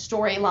a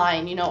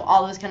storyline,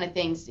 all those kind of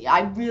things.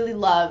 I really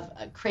love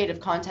creative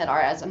content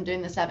art, as I'm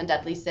doing the 7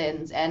 Deadly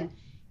Sins, and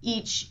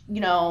each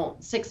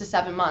 6 to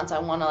 7 months I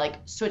want to like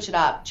switch it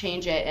up,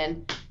 change it,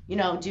 and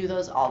do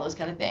all those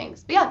kind of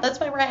things. But yeah, that's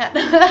my rant.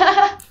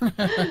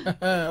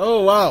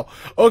 Oh wow.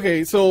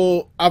 Okay,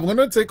 so I'm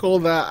gonna take all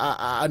that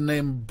and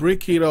then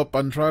break it up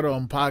and try to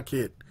unpack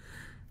it.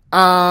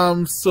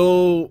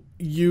 So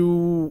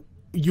you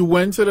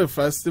went to the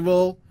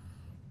festival,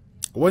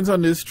 went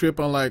on this trip,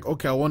 and like,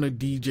 okay, I want to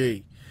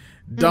DJ.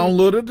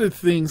 Downloaded the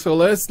thing. So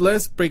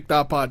let's break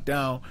that part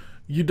down.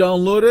 You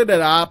downloaded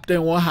that app,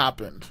 then what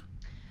happened?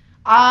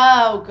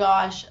 Oh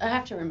gosh, I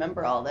have to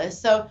remember all this.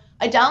 So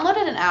I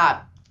downloaded an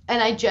app,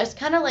 and I just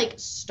kind of like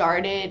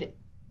started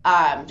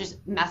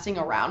just messing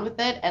around with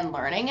it and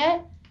learning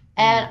it.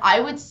 And I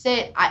would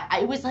sit,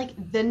 I was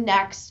like, the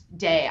next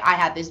day I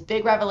had this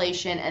big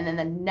revelation, and then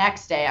the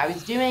next day I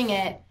was doing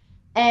it.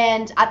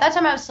 And at that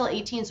time I was still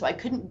 18, so I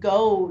couldn't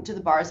go to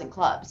the bars and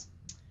clubs.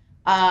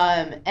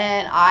 And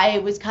I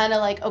was kind of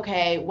like,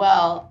 okay,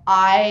 well,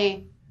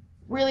 I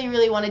really,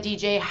 really want to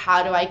DJ.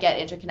 How do I get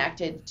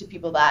interconnected to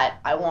people that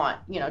I want,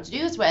 to do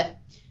this with?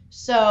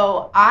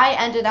 So I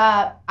ended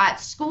up at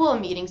school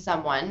meeting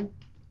someone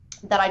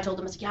that I told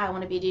him, I was like, yeah, I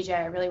want to be a DJ.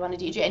 I really want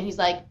to DJ. And he's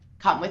like,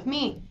 come with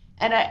me.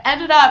 And I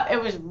ended up, it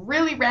was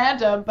really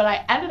random, but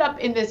I ended up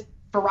in this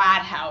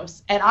frat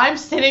house. And I'm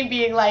sitting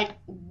being like,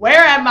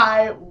 where am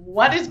I?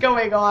 What is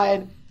going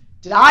on?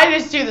 Did I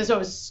just do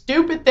this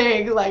stupid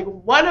thing? Like,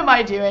 what am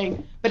I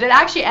doing? But it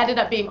actually ended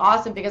up being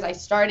awesome because I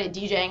started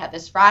DJing at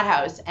this frat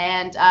house.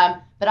 And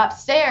but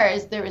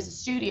upstairs, there was a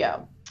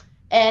studio.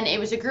 And it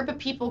was a group of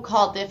people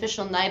called the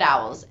Official Night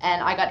Owls.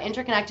 And I got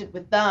interconnected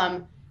with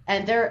them.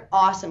 And they're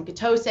awesome.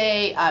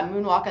 Katose,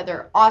 Moonwalker,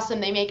 they're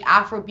awesome. They make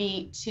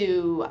Afrobeat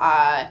to,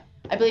 I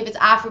believe it's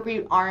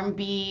Afrobeat,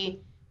 R&B,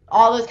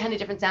 all those kind of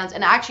different sounds.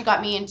 And it actually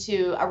got me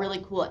into a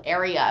really cool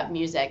area of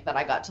music that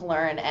I got to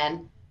learn.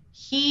 And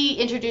he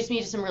introduced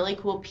me to some really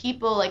cool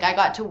people. Like, I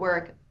got to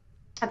work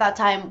at that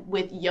time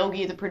with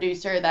Yogi, the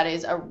producer, that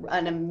is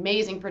an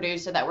amazing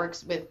producer that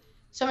works with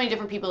so many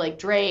different people like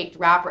Drake,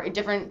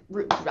 different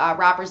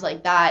rappers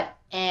like that.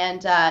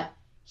 And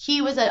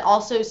he was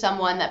also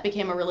someone that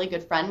became a really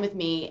good friend with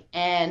me.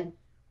 And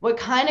what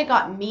kind of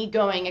got me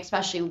going,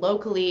 especially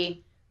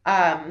locally,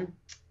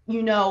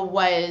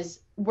 was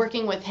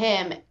working with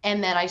him.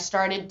 And then I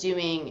started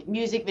doing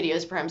music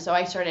videos for him. So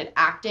I started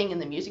acting in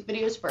the music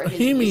videos for his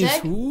music. Is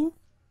who?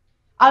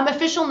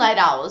 Official Night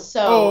Owls.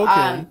 So,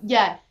 okay.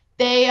 Yeah,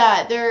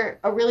 they're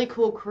a really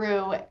cool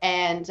crew.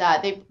 And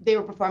they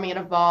were performing at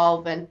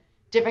Evolve and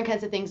different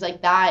kinds of things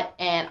like that.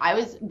 And I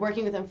was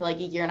working with them for like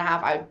a year and a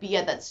half. I would be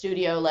at that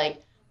studio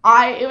like,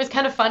 it was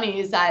kind of funny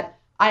is that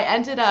I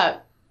ended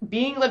up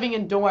living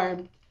in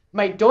dorm,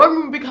 my dorm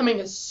room becoming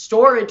a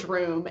storage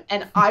room,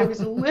 and I was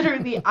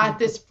literally at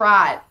this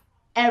frat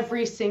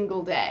every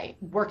single day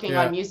working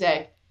on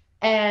music.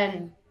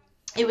 And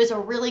it was a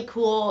really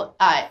cool,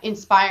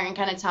 inspiring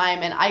kind of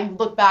time. And I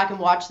look back and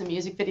watch the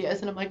music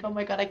videos and I'm like, oh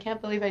my God, I can't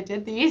believe I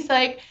did these.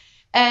 And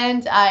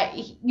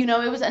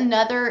it was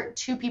another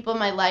two people in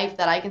my life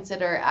that I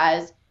consider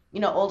as,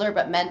 older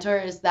but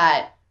mentors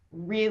that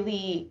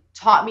really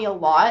taught me a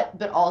lot,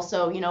 but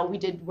also, we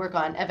did work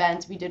on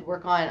events, we did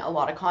work on a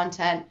lot of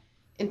content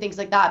and things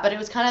like that. But it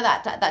was kind of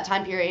that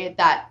time period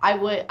that I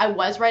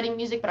was writing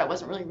music, but I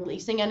wasn't really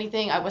releasing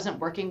anything. I wasn't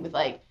working with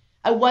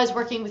I was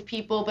working with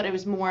people, but it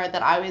was more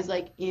that I was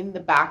like in the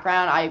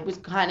background. I was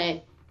kind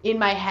of in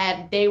my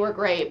head. They were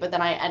great, but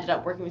then I ended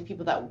up working with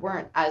people that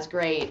weren't as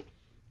great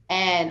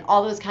and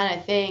all those kind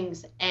of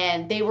things.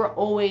 And they were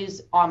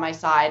always on my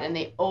side, and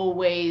they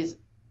always,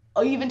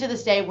 even to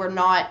this day,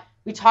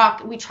 we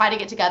try to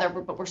get together,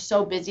 but we're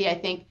so busy. I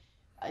think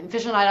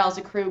Official Night Owls,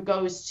 the crew,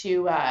 goes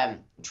to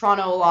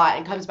Toronto a lot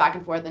and comes back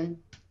and forth. And,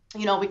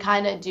 we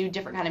kind of do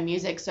different kind of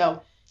music.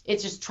 So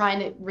it's just trying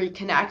to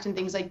reconnect and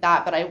things like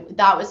that. But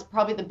that was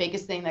probably the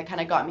biggest thing that kind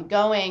of got me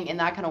going in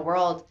that kind of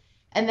world.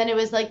 And then it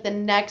was like the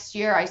next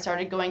year I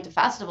started going to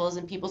festivals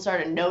and people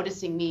started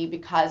noticing me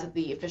because of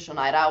the Official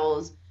Night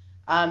Owls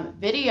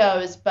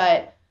videos.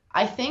 But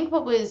I think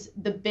what was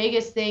the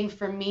biggest thing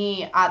for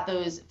me at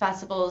those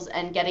festivals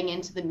and getting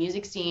into the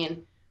music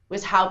scene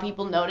was how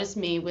people noticed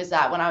me was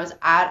that when I was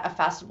at a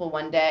festival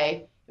one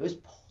day, it was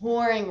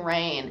pouring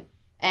rain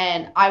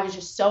and I was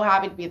just so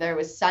happy to be there. It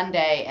was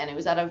Sunday and it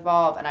was at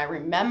Evolve, and I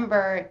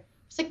remember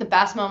it's like the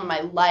best moment of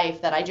my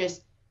life that I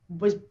just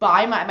was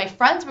by my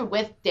friends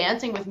were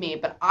dancing with me,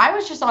 but I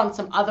was just on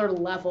some other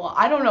level.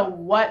 I don't know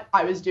what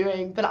I was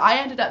doing, but I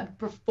ended up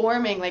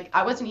performing. Like,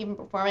 I wasn't even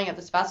performing at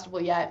this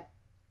festival yet.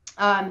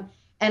 And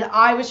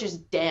I was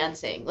just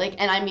dancing,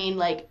 and I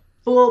mean,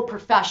 full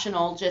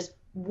professional, just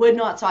would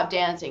not stop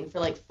dancing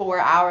for 4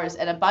 hours.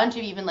 And a bunch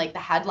of even the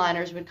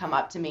headliners would come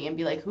up to me and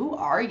be like, who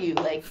are you?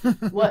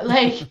 What,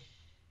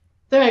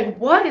 they're like,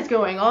 what is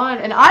going on?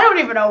 And I don't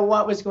even know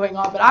what was going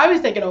on, but I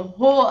was in a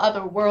whole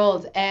other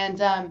world.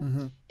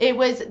 And it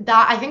was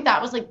that, I think that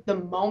was the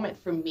moment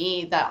for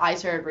me that I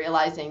started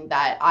realizing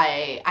that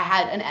I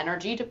had an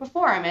energy to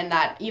perform, and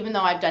that even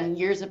though I've done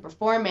years of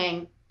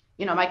performing,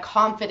 my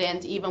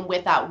confidence, even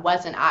with that,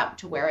 wasn't up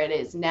to where it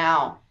is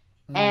now.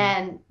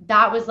 And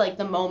that was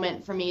the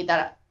moment for me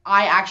that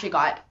I actually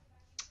got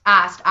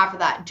asked after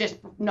that, just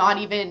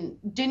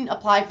didn't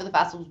apply for the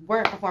festivals,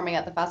 weren't performing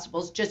at the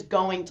festivals, just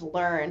going to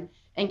learn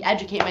and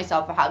educate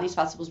myself on how these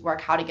festivals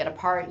work, how to get a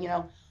part,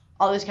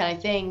 all those kind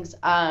of things,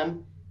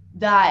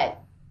 that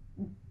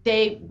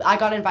I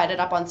got invited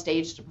up on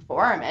stage to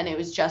perform, and it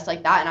was just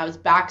like that. And I was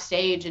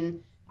backstage,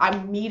 and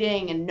I'm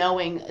meeting and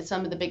knowing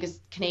some of the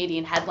biggest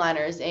Canadian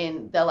headliners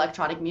in the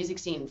electronic music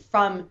scene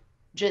from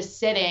just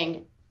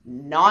sitting,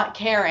 not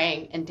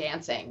caring, and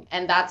dancing.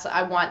 And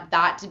I want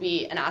that to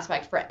be an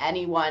aspect for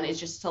anyone, is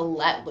just to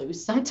let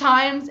loose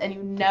sometimes, and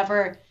you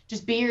never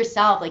just be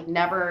yourself. You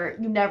never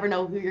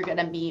know who you're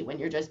gonna meet when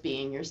you're just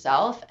being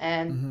yourself.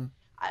 And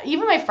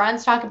even my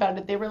friends talk about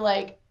it. They were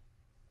like,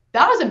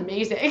 that was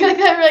amazing. They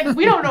were like,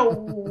 we don't know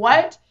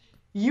what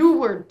you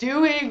were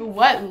doing,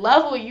 what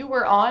level you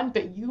were on,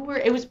 but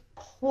it was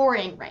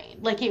pouring rain.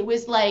 It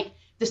was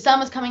the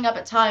sun was coming up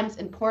at times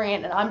and pouring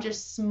in, and I'm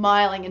just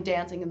smiling and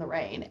dancing in the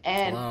rain.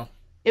 And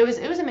it was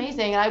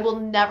amazing, and I will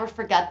never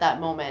forget that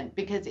moment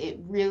because it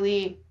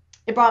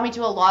brought me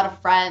to a lot of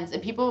friends,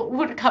 and people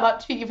would come up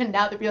to me even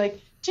now. They'd be like,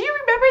 "Do you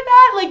remember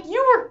that? Like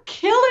you were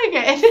killing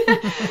it."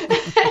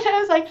 And I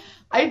was like,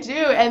 "I do,"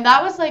 and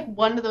that was like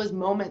one of those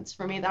moments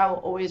for me that I will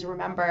always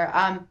remember.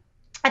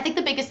 I think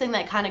the biggest thing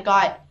that kind of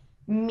got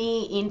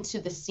me into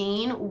the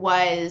scene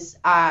was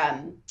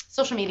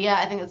social media.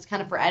 I think that's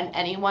kind of for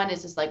anyone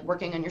is just like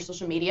working on your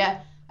social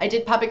media. I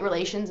did public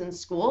relations in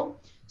school,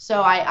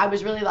 so I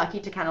was really lucky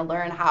to kind of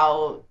learn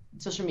how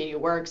social media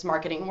works,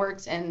 marketing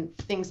works, and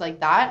things like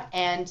that.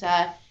 And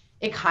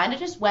it kind of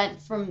just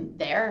went from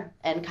there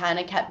and kind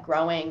of kept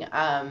growing.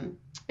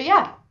 But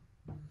yeah,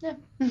 yeah.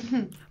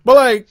 But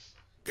like,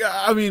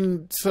 I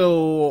mean,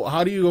 so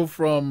how do you go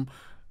from?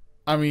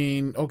 I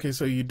mean, okay,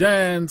 so you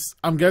dance.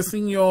 I'm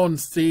guessing you're on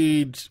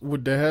stage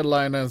with the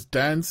headliners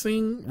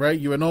dancing, right?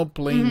 You are not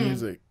playing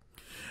music.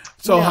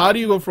 So No. how do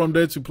you go from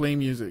there to playing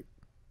music?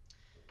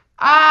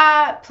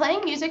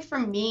 Playing music for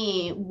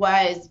me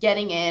was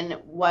getting in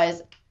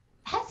was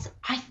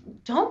I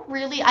don't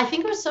really I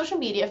think it was social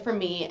media for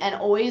me and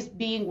always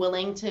being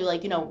willing to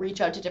like, reach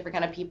out to different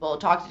kind of people,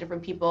 talk to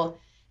different people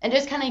and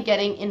just kind of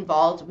getting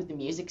involved with the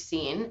music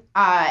scene.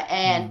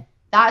 And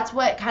that's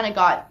what kind of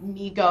got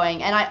me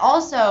going. And I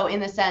also,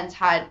 in a sense,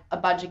 had a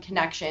bunch of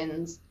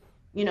connections,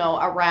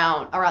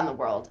 around the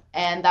world.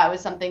 And that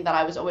was something that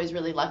I was always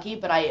really lucky,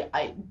 but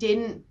I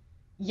didn't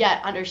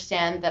yet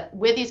understand that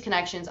with these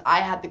connections,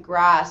 I had the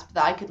grasp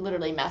that I could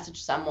literally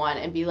message someone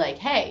and be like,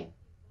 hey,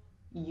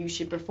 you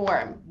should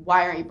perform.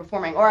 Why aren't you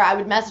performing? Or I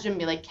would message them and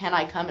be like, can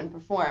I come and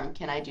perform?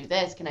 Can I do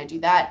this? Can I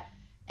do that?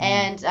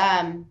 And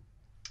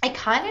I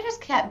kind of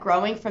just kept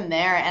growing from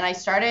there. And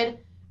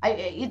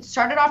it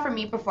started off for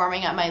me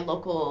performing at my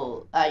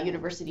local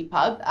university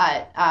pub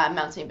at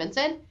Mount St.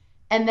 Vincent.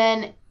 And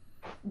then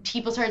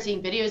people started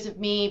seeing videos of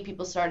me.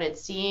 People started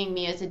seeing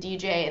me as a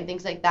DJ and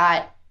things like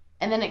that.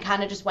 And then it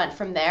kind of just went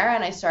from there,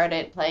 and I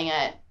started playing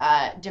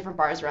at different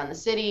bars around the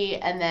city,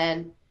 and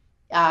then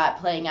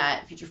playing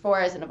at Future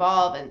Fours and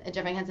Evolve and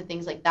different kinds of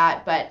things like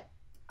that. But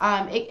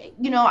it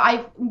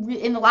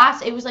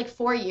was like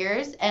 4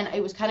 years, and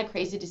it was kind of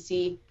crazy to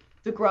see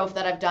the growth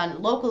that I've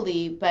done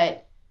locally.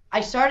 But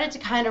I started to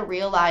kind of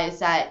realize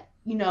that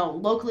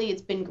locally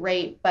it's been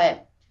great,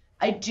 but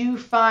I do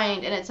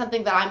find, and it's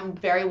something that I'm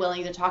very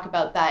willing to talk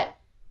about, that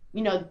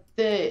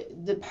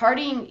the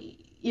partying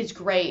is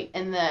great,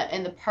 and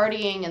the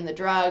partying and the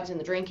drugs and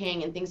the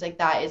drinking and things like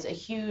that is a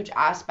huge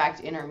aspect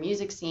in our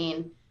music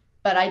scene,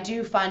 but I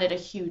do find it a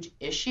huge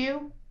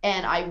issue,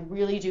 and I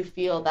really do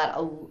feel that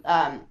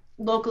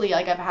locally,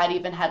 like I've had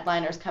even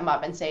headliners come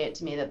up and say it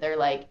to me that they're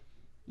like,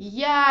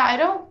 yeah, I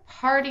don't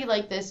party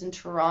like this in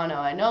Toronto.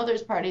 I know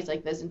there's parties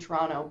like this in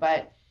Toronto,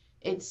 but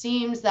it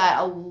seems that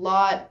a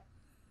lot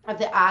of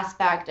the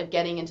aspect of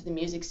getting into the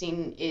music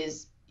scene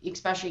is,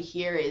 especially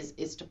here,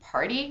 is to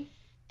party.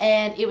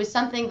 And it was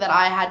something that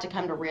I had to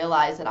come to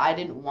realize that I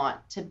didn't want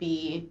to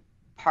be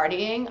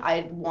partying.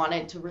 I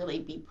wanted to really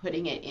be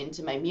putting it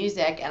into my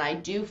music. And I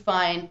do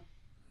find,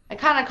 I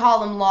kind of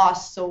call them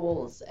lost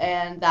souls,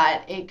 and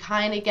that it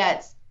kind of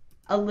gets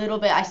a little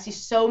bit, I see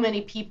so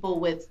many people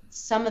with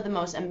some of the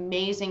most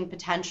amazing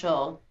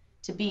potential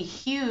to be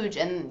huge,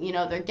 and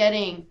they're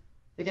getting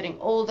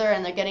older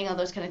and they're getting all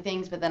those kind of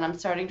things, but then I'm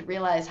starting to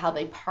realize how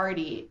they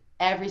party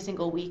every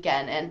single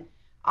weekend, and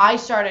I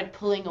started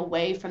pulling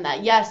away from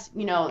that. Yes,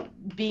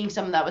 being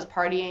someone that was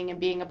partying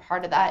and being a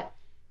part of that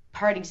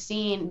party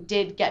scene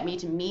did get me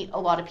to meet a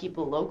lot of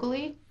people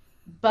locally,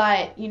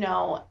 but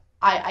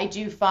I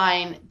do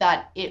find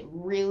that it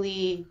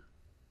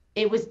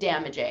was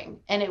damaging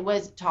and it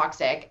was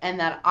toxic, and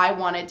that I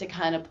wanted to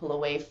kind of pull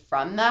away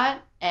from that.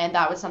 And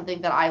that was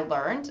something that I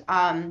learned,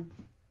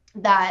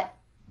 that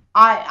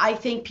I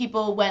think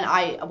people, when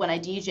I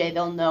DJ,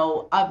 they'll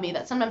know of me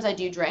that sometimes I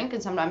do drink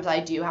and sometimes I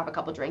do have a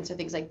couple drinks or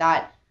things like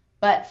that.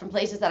 But from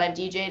places that I've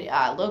DJ'd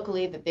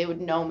locally, that they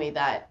would know me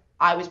that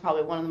I was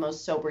probably one of the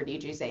most sober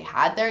DJs they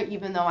had there,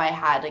 even though I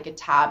had like a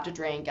tab to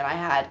drink and I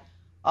had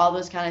all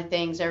those kind of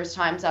things. There was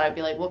times that I'd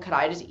be like, well, could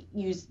I just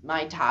use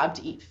my tab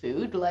to eat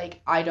food?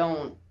 Like, I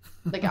don't,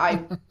 like,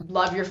 I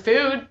love your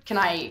food. Can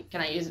I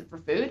use it for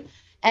food?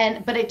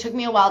 But it took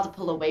me a while to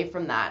pull away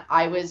from that.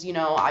 I was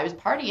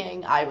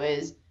partying, I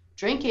was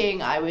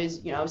drinking, I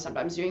was,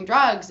 sometimes doing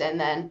drugs, and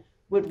then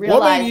would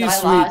realize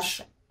that I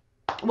lost.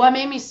 What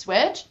made me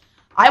switch?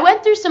 I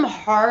went through some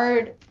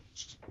hard,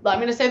 I'm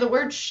going to say the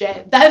word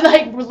shit, that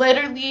like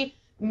literally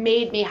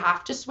made me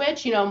have to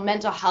switch,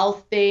 mental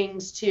health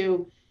things,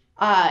 to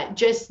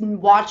just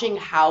watching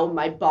how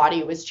my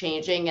body was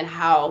changing, and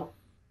how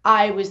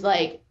I was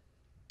like,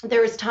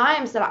 there was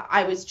times that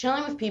I was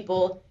chilling with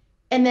people,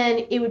 and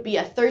then it would be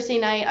a Thursday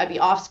night, I'd be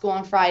off school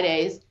on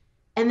Fridays,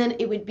 and then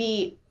it would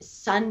be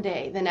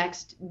Sunday the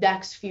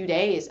next few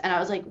days, and I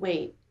was like,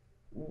 wait,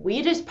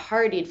 we just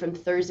partied from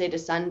Thursday to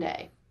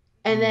Sunday.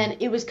 And then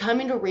it was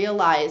coming to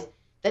realize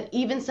that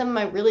even some of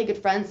my really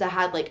good friends that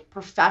had like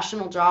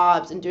professional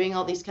jobs and doing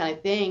all these kind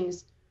of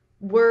things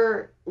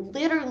were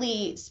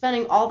literally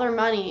spending all their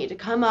money to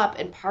come up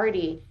and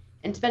party.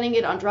 and spending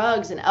it on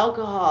drugs and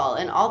alcohol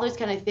and all those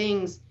kind of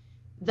things,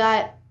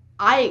 that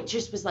I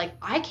just was like,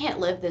 I can't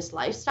live this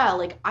lifestyle.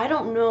 Like, I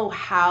don't know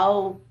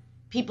how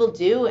people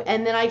do.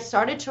 And then I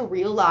started to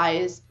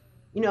realize,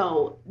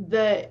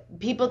 the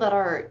people that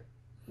are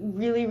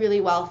really,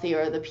 really wealthy,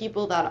 or the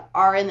people that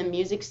are in the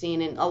music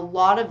scene, and a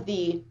lot of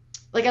the,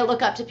 like, I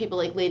look up to people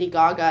like Lady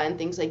Gaga and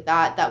things like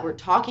that were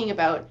talking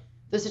about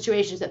the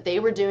situations that they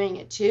were doing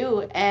it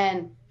too,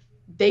 and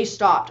they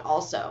stopped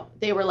also.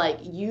 They were like,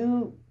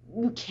 you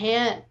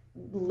can't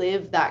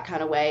live that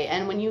kind of way.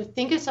 And when you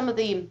think of some of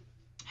the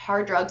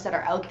hard drugs that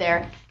are out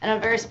there, and I'm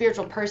a very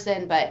spiritual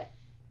person, but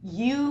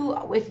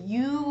if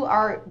you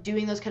are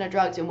doing those kind of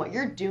drugs, and what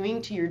you're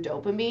doing to your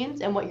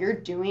dopamines and what you're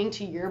doing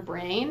to your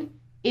brain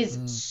is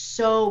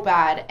so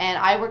bad. And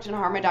I worked in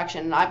harm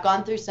reduction, and I've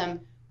gone through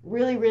some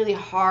really, really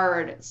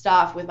hard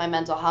stuff with my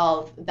mental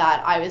health,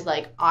 that I was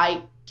like,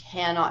 I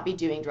cannot be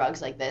doing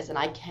drugs like this, and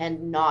I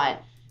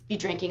cannot be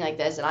drinking like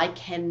this, and I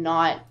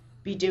cannot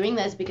be doing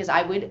this, because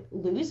I would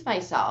lose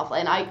myself,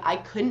 and I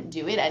couldn't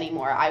do it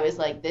anymore. I was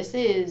like, this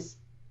is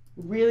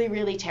really,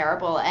 really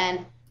terrible.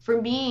 And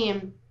for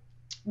me,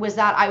 was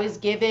that I was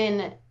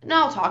given, and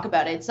I'll talk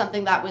about it,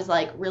 something that was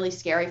like really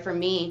scary for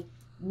me,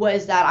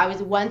 was that I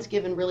was once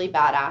given really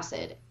bad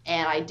acid,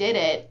 and I did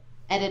it,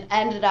 and it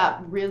ended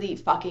up really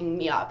fucking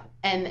me up.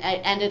 And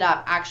it ended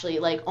up actually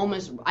like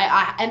almost,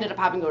 I ended up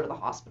having to go to the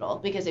hospital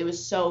because it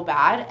was so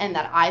bad, and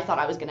that I thought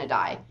I was going to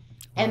die.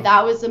 And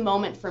that was the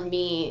moment for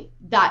me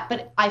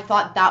but I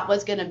thought that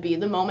was going to be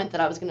the moment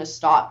that I was going to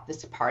stop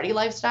this party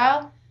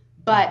lifestyle.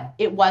 But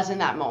it wasn't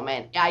that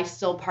moment. I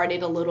still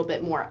partied a little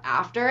bit more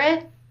after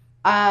it.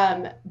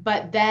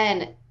 But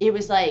then it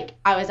was like,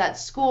 I was at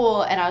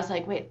school, and I was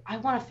like, wait, I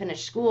want to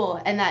finish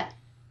school. And that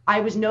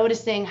I was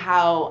noticing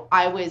how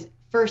I was,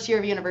 first year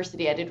of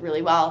university, I did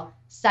really well.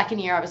 Second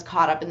year, I was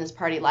caught up in this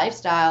party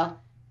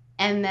lifestyle.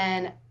 And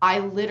then I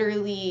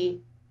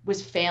literally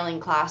was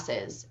failing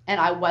classes, and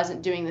I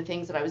wasn't doing the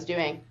things that I was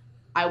doing.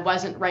 I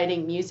wasn't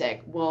writing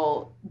music.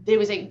 Well, there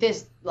was like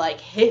this like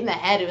hit in the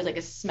head. It was like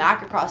a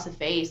smack across the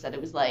face, that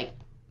it was like,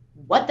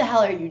 what the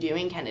hell are you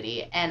doing,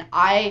 Cinnedi? And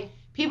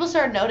people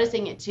started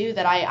noticing it too,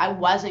 that I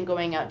wasn't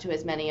going out to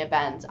as many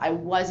events. I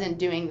wasn't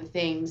doing the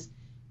things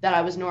that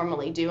I was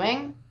normally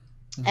doing.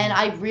 And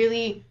I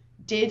really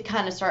did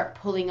kind of start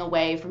pulling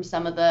away from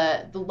some of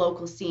the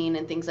local scene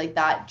and things like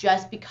that,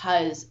 just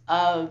because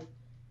of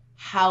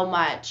how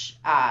much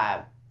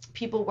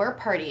people were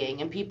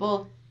partying. And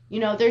people,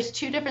 there's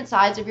two different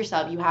sides of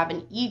yourself. You have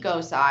an ego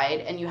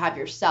side, and you have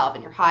yourself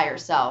and your higher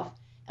self.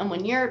 And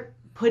when you're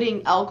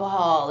putting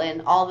alcohol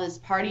and all this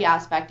party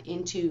aspect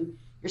into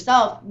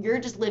yourself, you're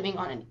just living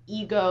on an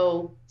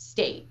ego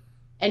state,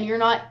 and you're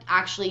not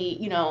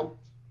actually, you're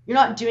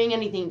not doing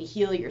anything to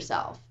heal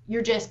yourself.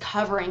 You're just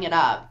covering it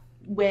up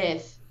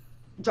with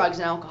drugs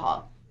and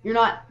alcohol. You're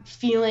not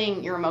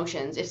feeling your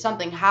emotions. If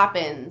something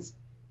happens,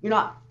 you're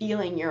not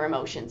feeling your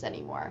emotions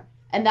anymore.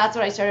 And that's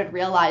what I started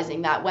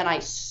realizing, that when I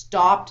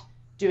stopped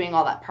doing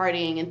all that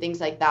partying and things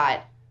like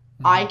that,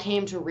 I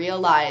came to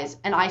realize,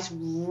 and I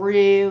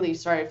really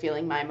started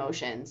feeling my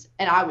emotions.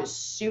 And I was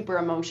super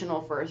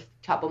emotional for a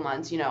couple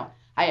months.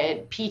 I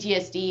had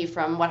PTSD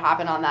from what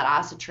happened on that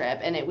acid trip.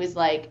 And it was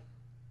like,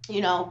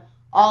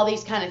 all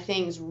these kind of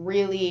things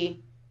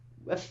really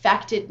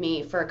affected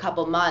me for a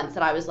couple months,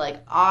 that I was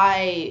like,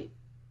 I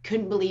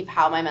couldn't believe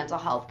how my mental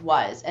health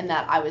was, and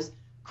that I was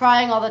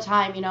crying all the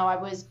time. I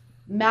was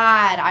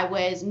mad. I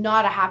was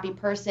not a happy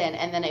person.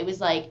 And then it was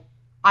like,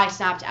 I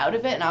snapped out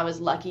of it, and I was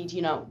lucky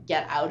to,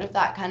 get out of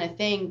that kind of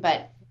thing.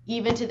 But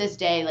even to this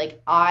day,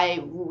 like,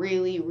 I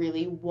really,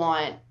 really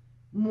want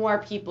more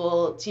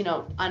people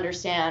to,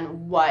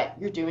 understand what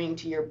you're doing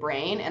to your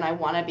brain. And I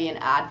want to be an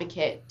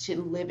advocate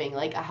to living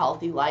like a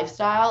healthy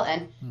lifestyle.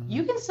 And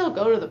you can still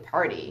go to the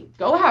party,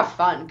 go have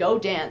fun, go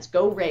dance,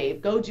 go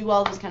rave, go do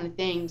all those kind of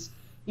things.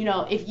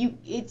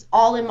 It's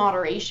all in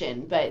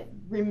moderation, but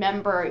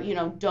remember,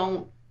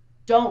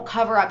 don't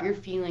cover up your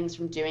feelings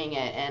from doing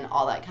it and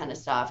all that kind of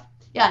stuff.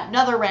 Yeah,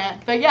 another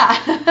rant, but yeah.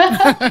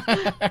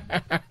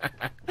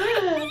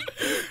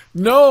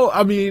 No,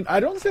 I mean,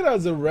 I don't see it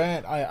as a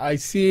rant. I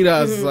see it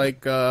as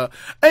like,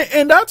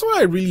 and that's why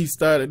I really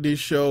started this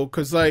show,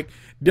 because like,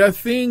 there are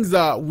things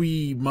that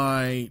we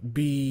might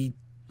be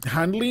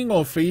handling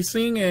or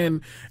facing,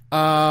 and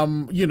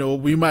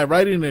we might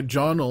write it in a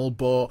journal,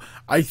 but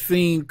I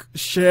think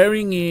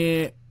sharing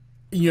it,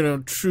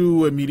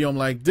 through a medium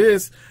like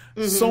this,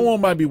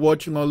 someone might be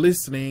watching or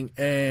listening,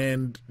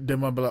 and they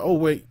might be like, oh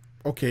wait,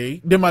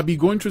 okay, they might be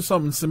going through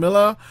something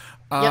similar.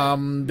 That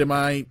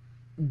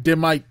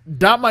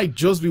might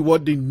just be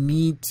what they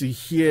need to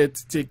hear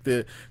to take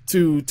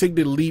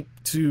the leap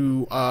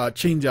to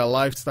change their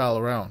lifestyle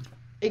around.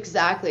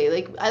 Exactly.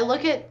 Like, I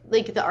look at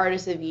like the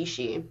artist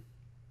Avicii,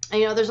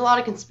 and there's a lot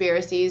of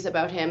conspiracies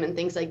about him and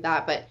things like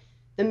that, but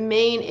the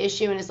main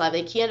issue in his life,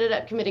 like, he ended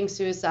up committing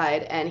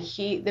suicide, and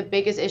the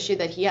biggest issue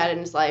that he had in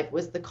his life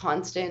was the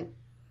constant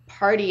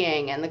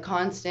partying and the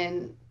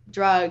constant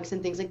drugs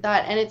and things like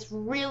that, and it's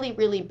really,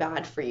 really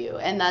bad for you.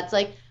 And that's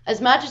like,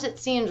 as much as it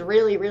seems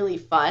really, really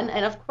fun,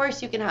 and of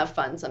course you can have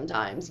fun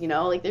sometimes, you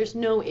know, like there's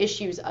no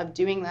issues of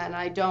doing that, and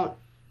I don't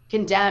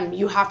condemn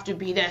you have to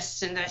be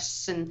this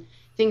and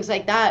things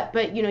like that,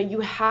 but you know,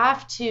 you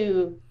have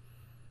to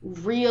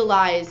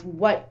realize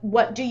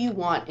what do you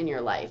want in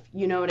your life,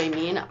 you know what I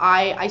mean?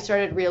 I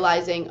started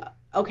realizing,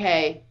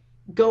 okay,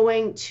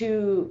 going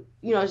to,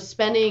 you know,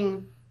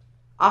 spending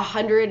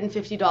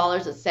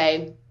 $150, let's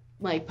say,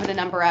 like put a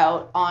number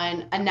out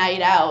on a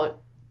night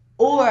out,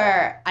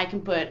 or I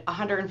can put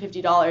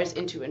 $150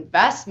 into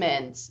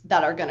investments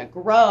that are going to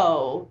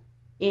grow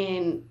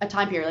in a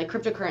time period, like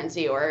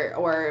cryptocurrency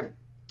or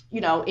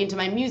you know, into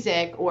my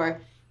music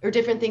or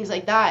different things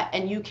like that,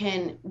 and you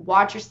can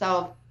watch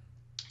yourself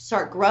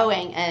start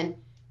growing. And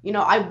you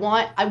know, I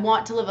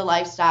want to live a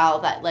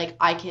lifestyle that like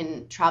I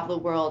can travel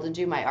the world and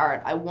do my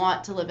art. I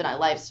want to live in a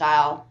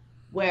lifestyle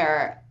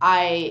where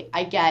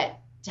I get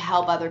to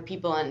help other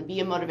people and be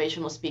a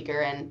motivational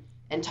speaker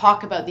and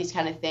talk about these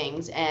kind of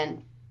things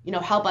and, you know,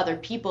 help other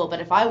people.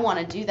 But if I want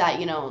to do that,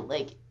 you know,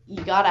 like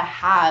you got to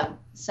have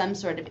some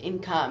sort of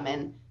income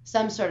and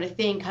some sort of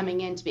thing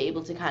coming in to be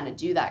able to kind of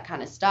do that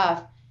kind of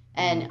stuff.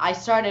 And I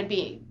started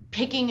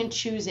picking and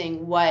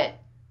choosing what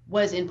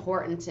was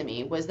important to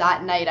me. Was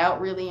that night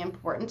out really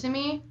important to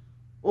me,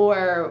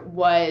 or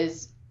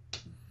was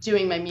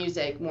doing my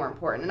music more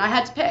important? And I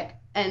had to pick.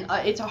 And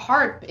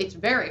it's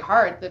very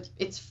hard.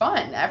 It's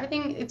fun.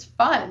 Everything, it's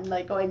fun,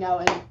 like going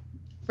out and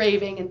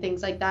raving and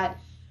things like that.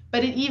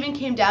 But it even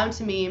came down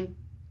to me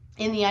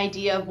in the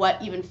idea of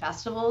what even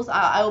festivals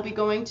I will be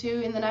going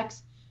to in the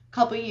next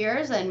couple of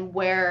years, and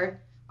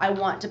where I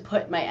want to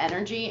put my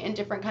energy in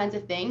different kinds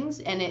of things.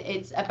 And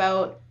it's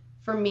about,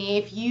 for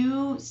me,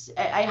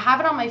 I have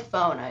it on my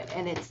phone,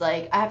 and it's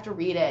like, I have to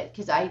read it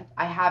because I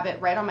have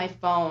it right on my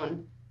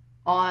phone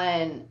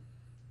on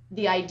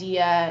the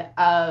idea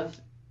of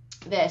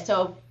this.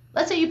 So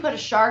let's say you put a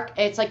shark,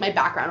 it's like my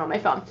background on my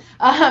phone.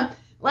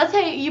 Let's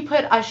say you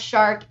put a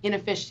shark in a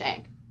fish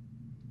tank.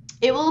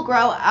 It will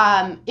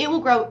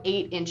grow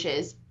 8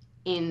 inches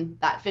in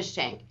that fish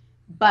tank.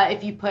 But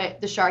if you put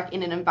the shark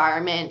in an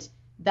environment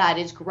that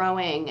is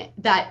growing,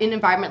 an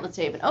environment, let's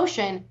say of an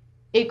ocean,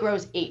 it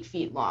grows 8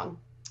 feet long.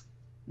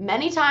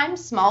 Many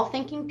times, small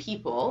thinking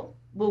people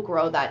will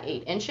grow that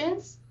 8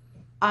 inches,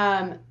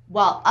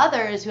 while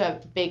others who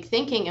have big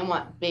thinking and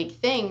want big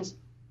things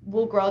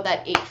will grow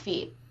that 8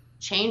 feet.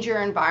 Change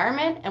your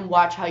environment and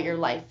watch how your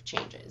life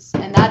changes.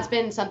 And that's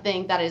been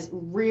something that is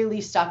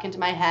really stuck into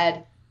my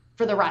head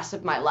for the rest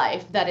of my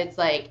life, that it's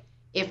like,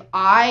 if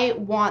I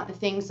want the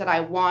things that I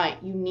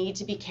want, you need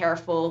to be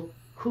careful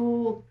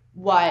who,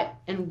 what,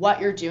 and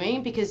what you're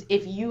doing, because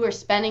if you are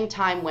spending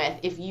time with,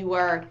 if you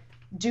are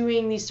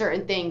doing these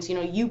certain things, you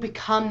know, you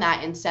become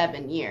that in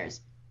 7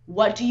 years.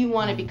 What do you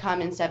want to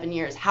become in 7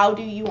 years? How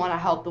do you want to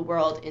help the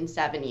world in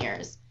 7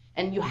 years?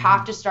 And you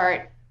have to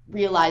start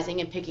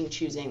realizing and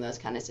choosing those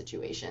kind of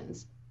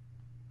situations.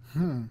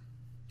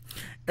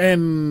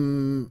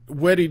 And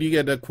where did you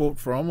get that quote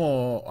from,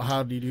 or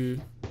how did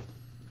you?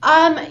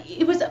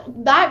 It was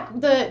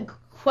the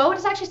quote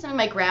is actually something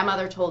my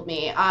grandmother told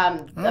me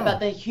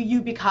about who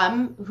you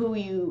become, who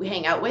you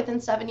hang out with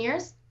in 7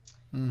 years.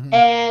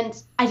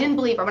 And I didn't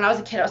believe her when I was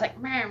a kid. I was like,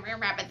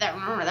 but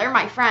they're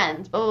my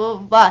friends, blah,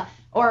 blah, blah,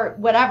 or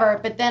whatever.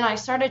 But then I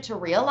started to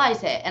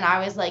realize it, and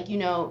I was like, you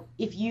know,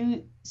 if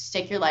you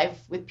stick your life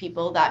with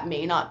people that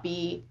may not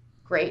be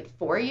great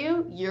for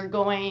you, you're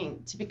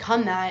going to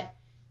become that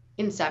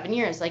in 7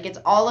 years. Like, it's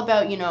all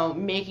about, you know,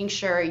 making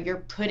sure you're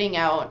putting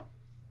out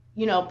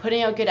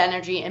good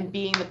energy and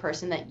being the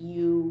person that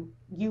you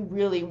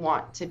really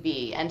want to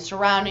be, and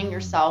surrounding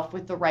yourself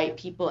with the right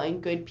people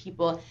and good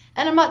people.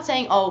 And I'm not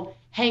saying, oh,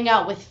 hang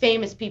out with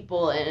famous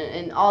people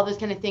and all those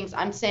kind of things.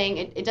 I'm saying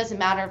it doesn't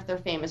matter if they're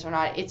famous or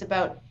not. It's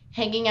about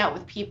hanging out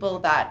with people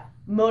that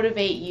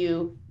motivate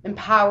you,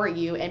 empower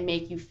you, and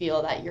make you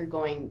feel that you're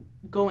going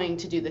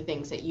to do the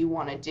things that you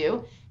want to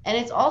do. And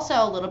it's also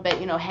a little bit,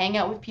 you know, hang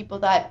out with people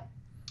that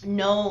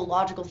know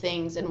logical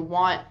things and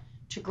want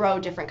to grow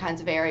different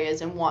kinds of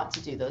areas and want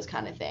to do those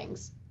kind of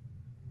things.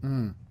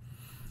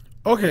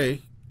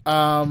 Okay.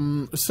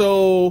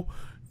 So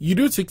you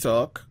do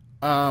TikTok.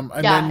 And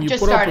then you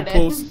put up a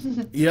post.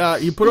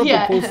 You put up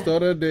a post the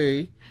other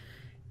day.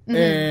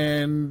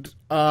 And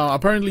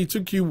apparently it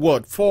took you,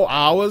 what, 4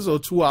 hours or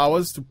 2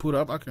 hours to put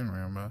up? I can't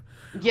remember.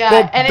 Yeah,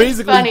 but and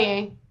it's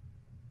funny.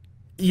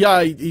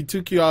 Yeah, it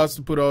took you hours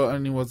to put out,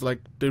 and it was like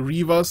the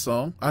River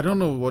song. I don't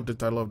know what the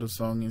title of the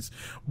song is,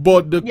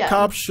 but the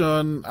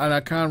caption, and I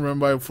can't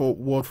remember it for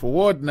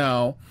word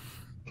now,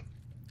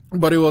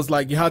 but it was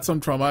like you had some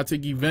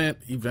traumatic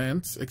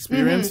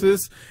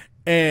experiences,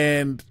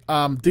 and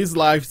this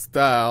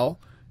lifestyle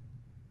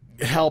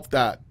helped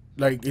that.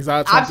 Like, is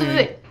that something?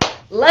 Absolutely.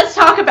 Let's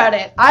talk about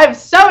it. I'm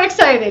so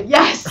excited.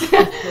 Yes.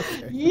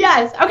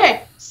 Yes.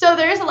 Okay. So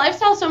there is a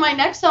lifestyle. So my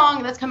next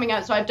song that's coming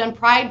out, so I've done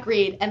Pride,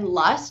 Greed, and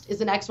Lust is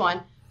the next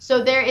one.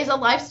 So there is a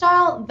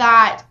lifestyle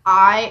that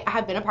I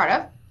have been a part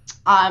of,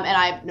 and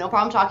I have no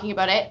problem talking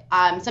about it.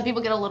 Some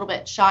people get a little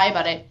bit shy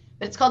about it,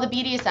 but it's called the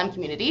BDSM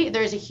community.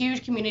 There's a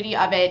huge community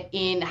of it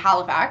in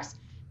Halifax.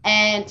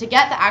 And to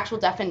get the actual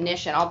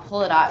definition, I'll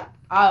pull it up,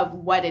 of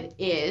what it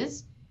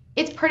is.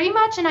 It's pretty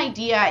much an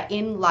idea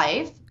in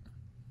life,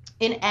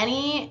 in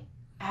any,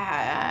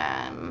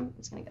 I'm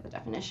just going to get the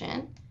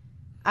definition.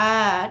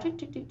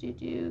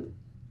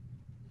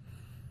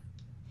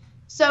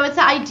 So it's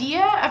the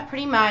idea of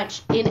pretty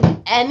much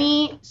in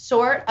any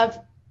sort of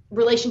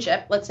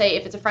relationship, let's say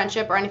if it's a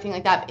friendship or anything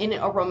like that, in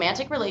a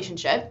romantic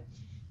relationship,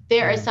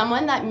 there is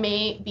someone that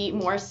may be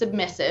more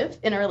submissive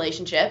in a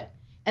relationship,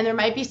 and there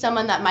might be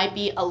someone that might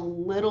be a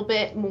little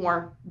bit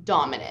more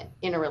dominant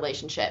in a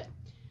relationship.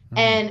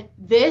 And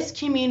this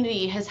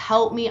community has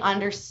helped me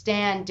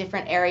understand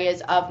different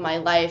areas of my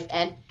life.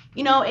 And,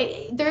 you know,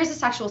 there is a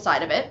sexual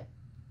side of it.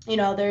 You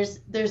know, there's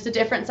the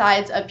different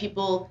sides of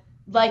people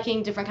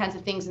liking different kinds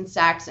of things in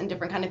sex and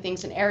different kind of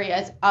things in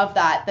areas of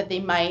that they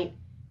might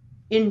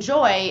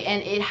enjoy.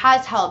 And it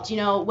has helped, you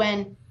know,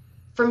 when,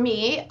 for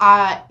me,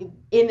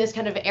 in this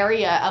kind of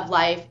area of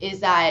life, is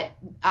that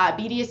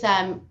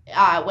BDSM,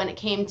 when it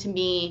came to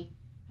me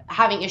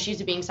having issues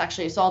of being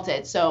sexually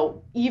assaulted.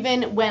 So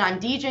even when I'm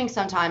DJing,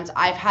 sometimes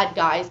I've had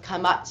guys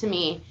come up to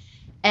me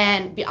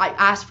and I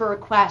ask for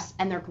requests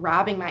and they're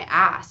grabbing my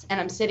ass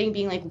and I'm sitting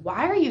being like,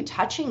 why are you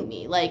touching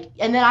me? Like,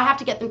 and then I have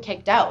to get them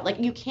kicked out. Like,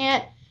 you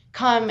can't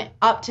come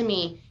up to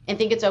me and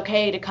think it's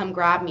okay to come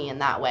grab me in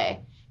that way.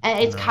 And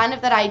it's kind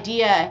of that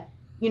idea,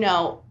 you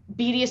know,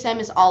 BDSM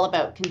is all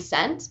about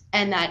consent,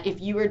 and that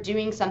if you are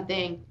doing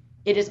something,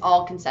 it is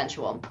all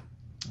consensual.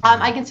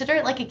 I consider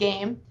it like a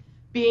game.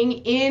 Being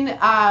in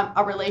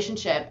a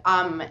relationship,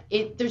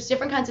 there's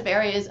different kinds of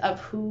areas of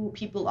who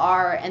people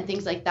are and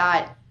things like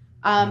that.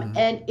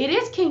 And it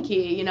is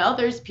kinky, you know,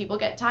 there's people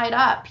get tied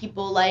up,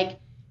 people like,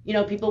 you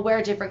know, people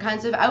wear different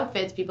kinds of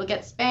outfits, people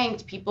get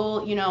spanked,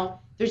 people, you know,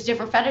 there's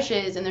different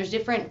fetishes and there's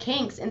different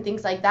kinks and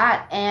things like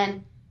that.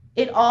 And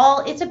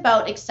it's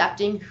about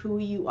accepting who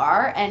you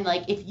are. And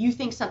like, if you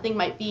think something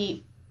might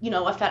be, you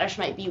know, a fetish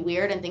might be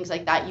weird and things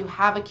like that, you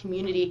have a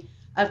community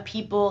of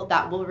people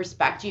that will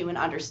respect you and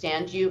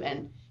understand you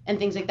and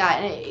things like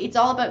that. And it's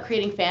all about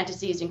creating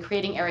fantasies and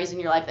creating areas in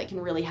your life that can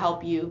really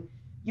help you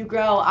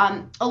grow.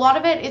 A lot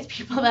of it is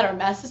people that are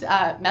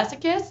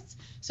masochists.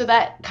 So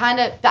that kind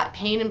of, that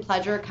pain and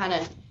pleasure kind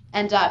of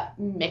end up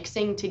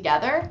mixing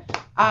together.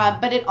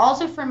 But it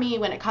also, for me,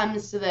 when it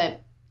comes to the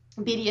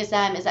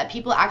BDSM, is that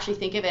people actually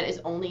think of it as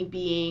only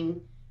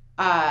being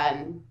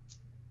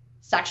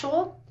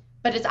sexual,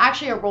 but it's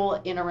actually a role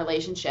in a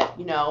relationship,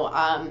 you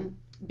know,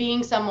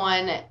 being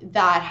someone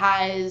that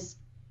has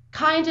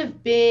kind of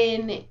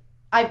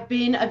I've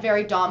been a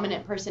very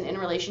dominant person in a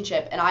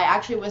relationship, and I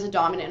actually was a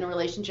dominant in a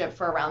relationship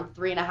for around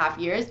 3.5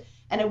 years,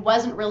 and it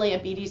wasn't really a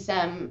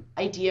BDSM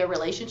idea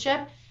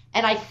relationship.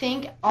 And I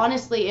think,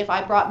 honestly, if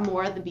I brought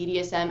more of the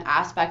BDSM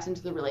aspects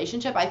into the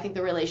relationship, I think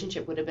the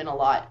relationship would have been a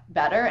lot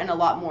better and a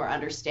lot more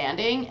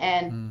understanding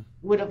and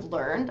would have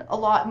learned a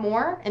lot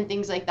more and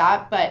things like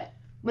that. But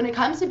when it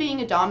comes to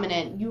being a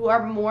dominant, you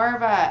are more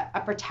of a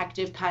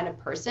protective kind of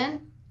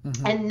person.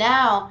 And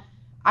now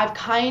I've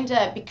kind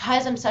of,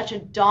 because I'm such a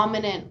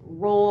dominant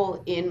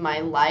role in my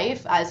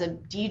life as a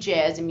DJ,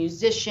 as a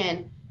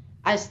musician,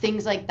 as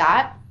things like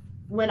that,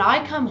 when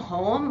I come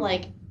home,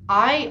 like,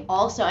 I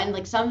also, and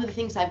like some of the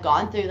things I've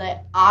gone through,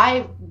 that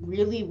I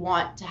really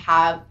want to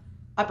have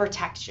a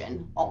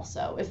protection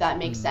also, if that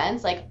makes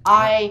sense. Like,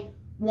 I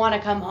want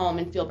to come home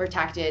and feel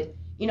protected.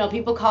 You know,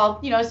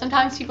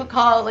 sometimes people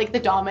call like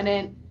the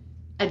dominant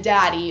a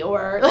daddy,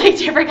 or like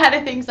different kind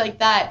of things like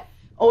that.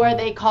 Or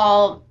they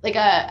call like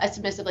a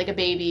submissive like a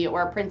baby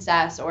or a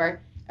princess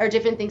or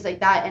different things like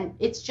that. And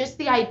it's just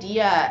the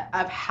idea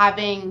of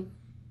having,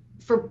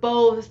 for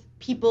both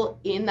people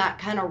in that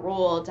kind of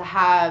role, to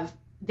have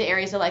the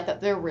areas of life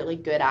that they're really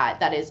good at,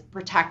 that is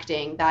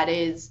protecting, that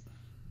is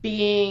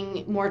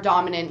being more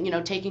dominant, you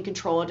know, taking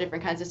control of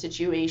different kinds of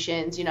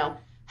situations, you know,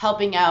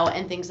 helping out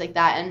and things like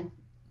that. And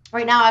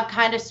right now I've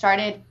kind of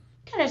started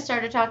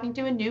talking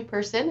to a new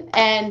person,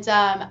 and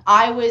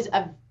I was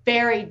a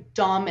very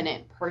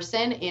dominant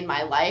person in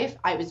my life.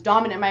 I was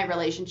dominant in my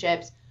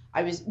relationships.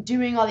 I was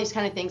doing all these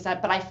kind of things,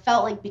 but I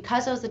felt like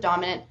because I was the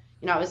dominant,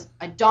 you know, I was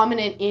a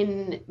dominant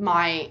in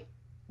my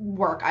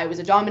work, I was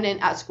a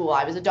dominant at school,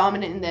 I was a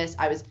dominant in this,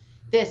 I was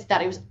this,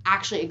 that it was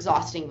actually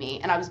exhausting me,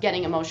 and I was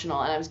getting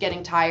emotional and I was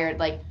getting tired.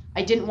 Like,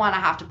 I didn't want to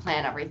have to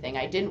plan everything.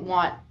 I didn't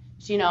want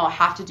to, you know,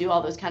 have to do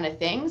all those kind of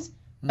things.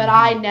 But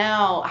I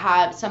now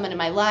have someone in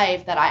my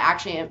life that I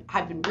actually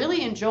have been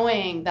really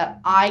enjoying, that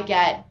I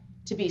get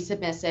to be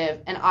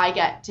submissive and I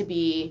get to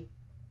be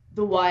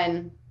the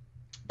one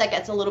that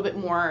gets a little bit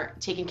more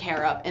taken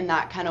care of in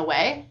that kind of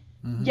way.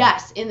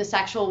 Yes, in the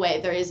sexual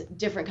way, there is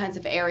different kinds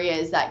of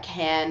areas that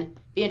can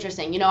be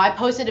interesting. You know, I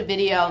posted a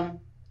video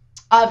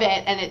of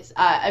it, and it's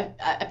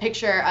a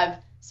picture of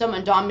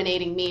someone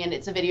dominating me, and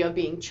it's a video of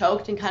being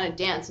choked and kind of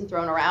danced and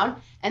thrown around.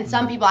 And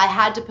some people, I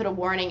had to put a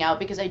warning out,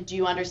 because I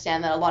do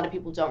understand that a lot of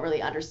people don't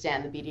really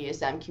understand the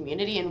BDSM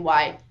community and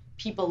why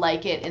people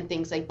like it and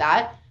things like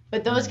that.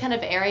 But those kind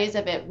of areas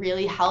of it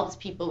really helps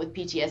people with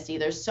PTSD.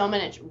 There's so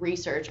much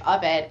research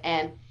of it,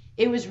 and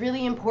it was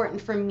really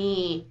important for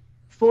me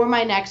for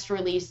my next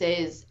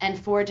releases and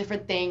for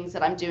different things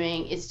that I'm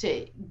doing is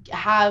to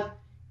have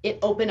it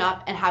open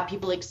up and have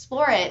people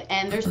explore it.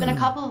 And there's been a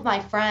couple of my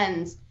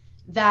friends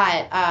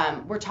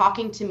that were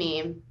talking to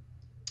me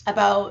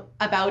about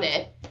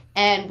it,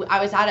 and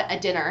I was at a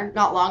dinner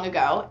not long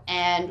ago,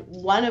 and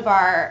one of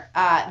our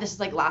this is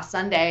like last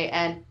Sunday,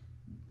 and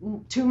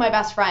two of my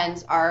best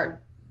friends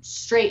are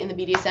straight in the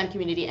BDSM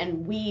community,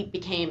 and we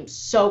became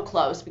so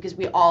close because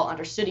we all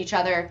understood each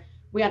other.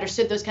 We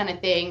understood those kind of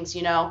things,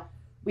 you know.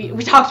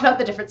 We talked about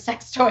the different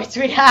sex toys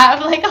we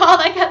have, like all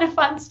that kind of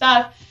fun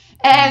stuff,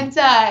 and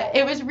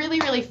it was really,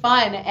 really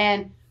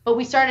fun. But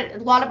we started,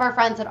 a lot of our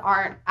friends that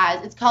aren't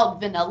as, it's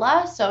called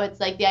vanilla, so it's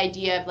like the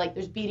idea of like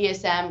there's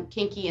BDSM,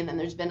 kinky, and then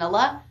there's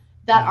vanilla,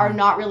 that are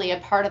not really a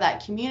part of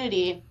that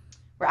community,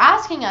 were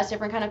asking us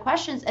different kind of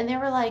questions, and they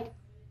were like,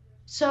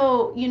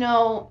 so, you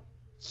know,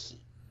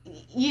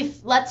 if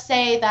let's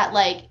say that,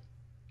 like,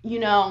 you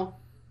know,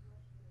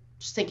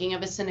 just thinking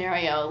of a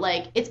scenario,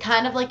 like it's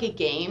kind of like a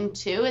game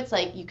too. It's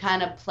like you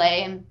kind of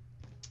play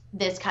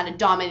this kind of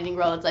dominating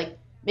role. It's like,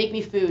 make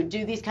me food,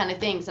 do these kind of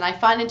things. And I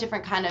find in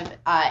different kind of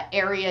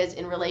areas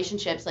in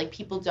relationships, like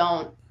people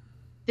don't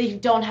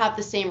have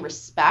the same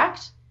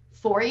respect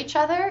for each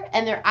other,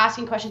 and they're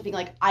asking questions being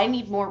like, I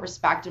need more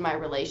respect in my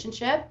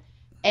relationship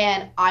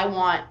and I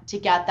want to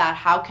get that.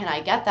 How can I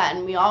get that?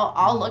 And we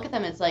all look at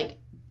them, it's like,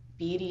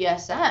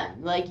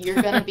 BDSM, like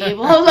you're gonna be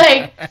able to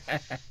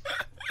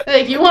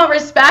like you want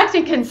respect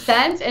and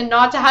consent and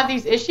not to have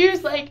these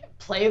issues, like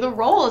play the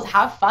roles,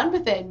 have fun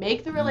with it,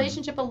 make the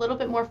relationship a little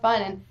bit more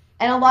fun.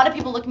 And a lot of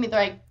people look at me, they're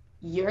like,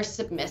 you're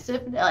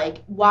submissive,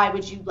 like why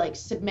would you like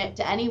submit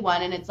to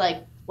anyone? And it's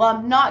like, well,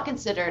 I'm not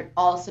considered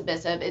all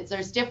submissive.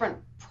 There's different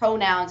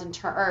pronouns and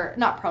or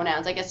not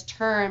pronouns, I guess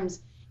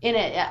terms in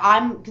it.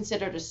 I'm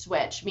considered a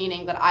switch,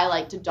 meaning that I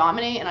like to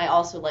dominate and I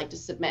also like to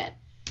submit.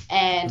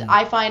 And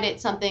I find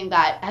it something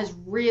that has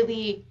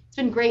really, it's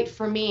been great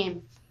for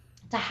me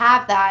to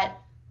have that,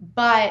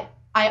 but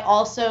I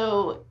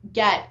also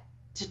get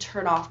to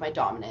turn off my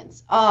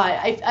dominance.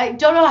 I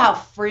don't know how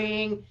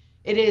freeing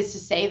it is to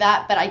say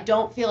that, but I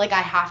don't feel like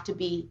I have to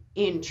be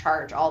in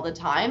charge all the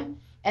time,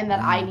 and that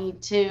I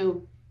need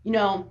to, you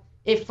know,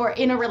 if we're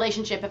in a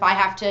relationship, if I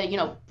have to, you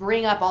know,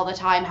 bring up all the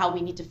time how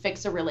we need to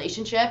fix a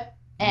relationship,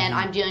 and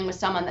I'm dealing with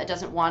someone that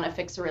doesn't want to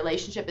fix a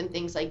relationship and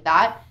things like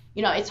that,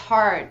 you know, it's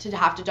hard to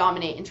have to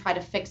dominate and try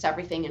to fix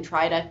everything and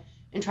try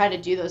to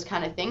do those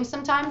kind of things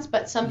sometimes.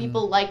 But some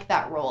people like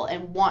that role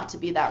and want to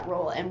be that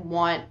role and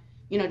want,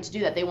 you know, to do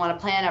that. They want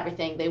to plan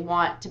everything. They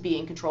want to be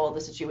in control of the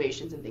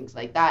situations and things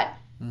like that.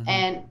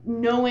 And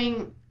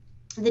knowing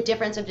the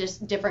difference of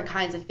just different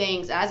kinds of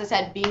things. And as I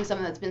said, being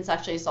someone that's been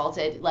sexually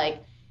assaulted,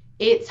 like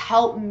it's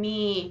helped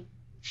me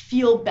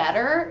feel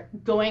better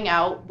going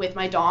out with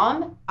my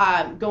dom,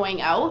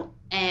 going out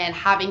and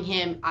having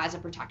him as a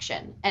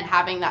protection and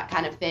having that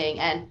kind of thing.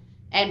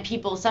 And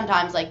people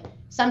sometimes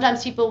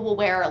people will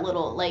wear a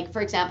little, like,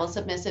 for example,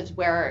 submissives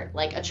wear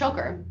like a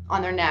choker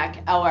on their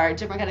neck or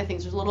different kind of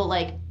things. There's little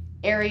like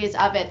areas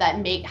of it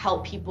that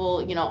help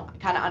people, you know,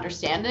 kind of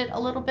understand it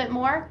a little bit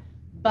more.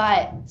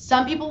 But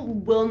some people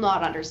will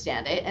not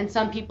understand it, and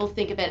some people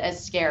think of it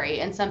as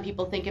scary, and some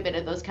people think of it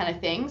as those kind of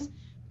things.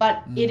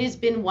 But it has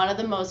been one of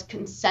the most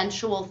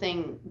consensual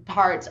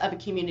parts of a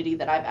community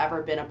that I've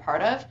ever been a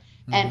part of.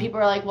 And people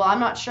are like, well, I'm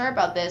not sure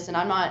about this, and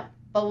I'm not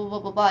blah, blah, blah,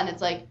 blah, blah. And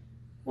it's like,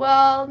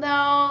 well,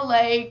 no,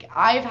 like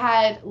I've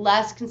had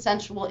less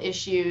consensual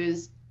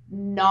issues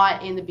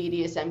not in the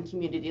BDSM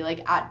community,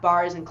 like at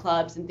bars and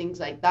clubs and things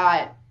like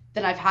that,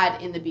 than I've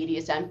had in the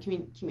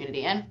BDSM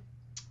community. And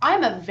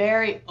I'm a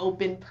very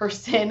open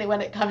person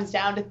when it comes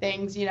down to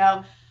things, you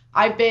know.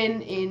 I've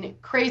been in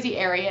crazy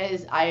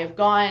areas. I've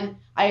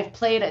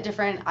played at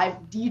I've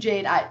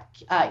DJ'd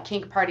at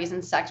kink parties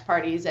and sex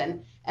parties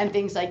and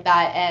things like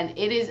that. And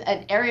it is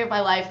an area of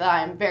my life that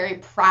I'm very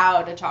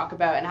proud to talk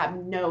about and have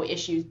no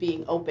issues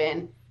being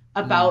open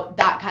about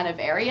that kind of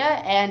area.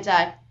 And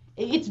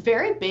it's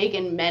very big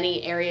in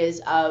many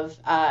areas of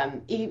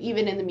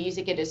even in the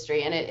music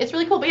industry, and it's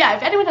really cool. But yeah,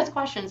 if anyone has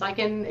questions, I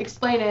can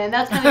explain it, and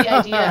that's kind of the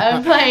idea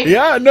of like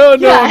no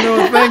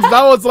thanks.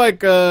 That was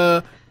like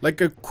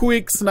a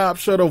quick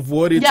snapshot of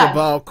what it's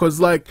about, because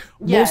like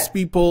most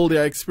people,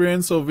 their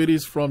experience of it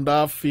is from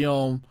that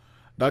film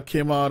that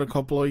came out a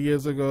couple of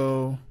years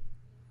ago,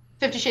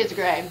 50 Shades of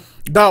Grey.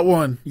 That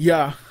one, you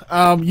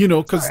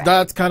know, because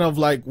that's kind of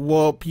like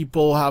what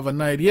people have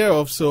an idea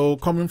of. So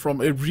coming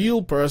from a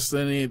real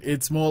person,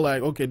 it's more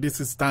like, okay,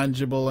 this is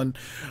tangible.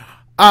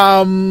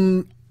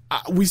 And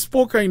we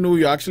spoke, I know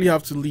you actually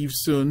have to leave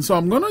soon, so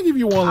I'm gonna give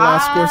you one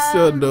last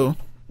question though.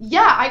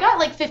 Yeah, I got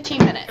like 15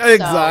 minutes.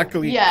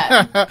 Exactly. So,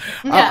 yeah.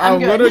 I'm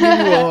gonna give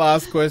you one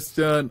last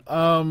question.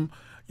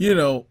 You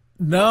know,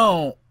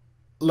 now,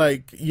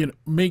 like, you know,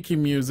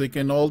 making music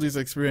and all these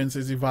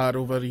experiences you've had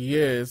over the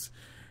years,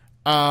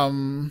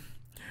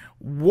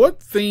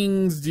 what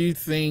things do you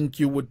think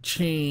you would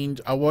change,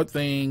 or what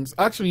things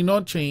actually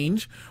not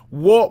change?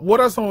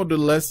 What are some of the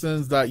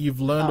lessons that you've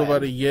learned over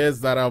the years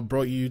that have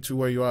brought you to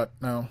where you are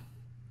now?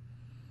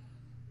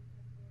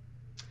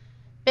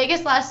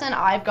 biggest lesson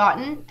I've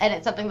gotten, and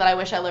it's something that I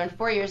wish I learned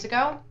 4 years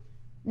ago,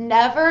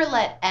 never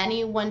let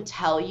anyone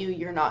tell you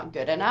you're not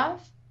good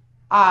enough.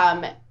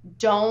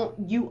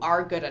 You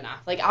are good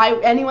enough. Like,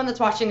 anyone that's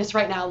watching this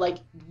right now, like,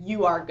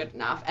 you are good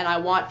enough. And I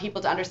want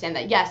people to understand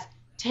that, yes,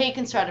 take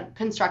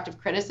constructive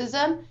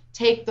criticism,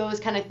 take those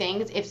kind of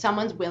things. If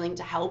someone's willing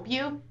to help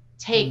you,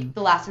 take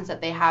the lessons that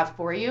they have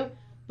for you.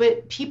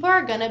 But people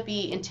are going to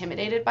be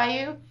intimidated by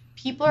you.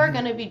 People are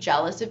going to be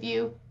jealous of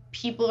you.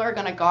 People are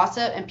going to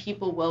gossip, and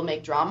people will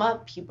make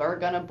drama. People are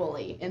going to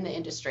bully in the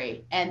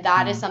industry. And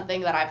that is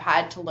something that I've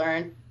had to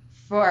learn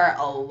for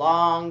a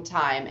long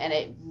time. And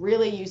it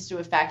really used to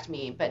affect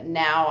me. But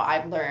now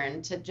I've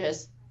learned to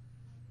just,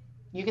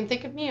 you can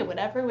think of me in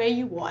whatever way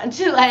you want.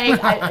 Like,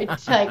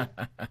 I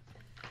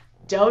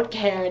don't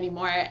care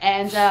anymore.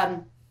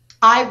 And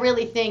I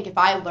really think if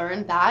I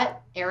learned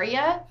that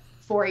area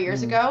 4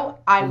 years ago,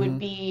 I would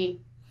be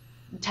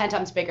 10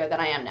 times bigger than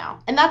I am now.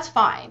 And that's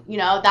fine. You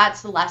know,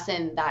 that's the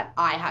lesson that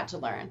I had to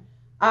learn.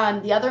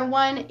 The other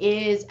one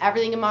is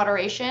everything in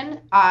moderation.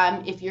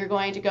 If you're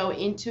going to go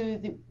into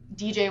the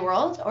DJ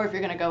world, or if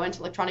you're going to go into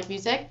electronic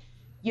music,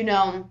 you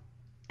know,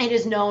 it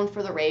is known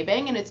for the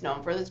raving, and it's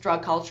known for this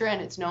drug culture, and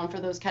it's known for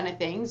those kind of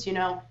things. You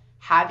know,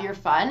 have your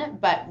fun,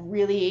 but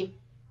really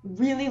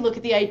look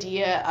at the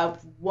idea of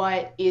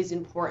what is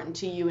important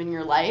to you in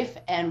your life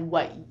and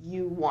what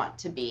you want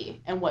to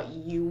be and what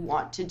you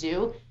want to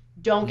do.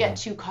 Don't get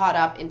too caught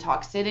up in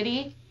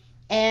toxicity.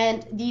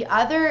 And the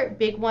other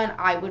big one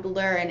I would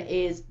learn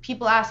is,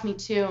 people ask me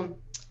too,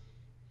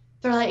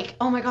 they're like,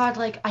 oh my God,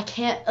 like, I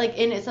can't, like,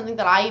 and it's something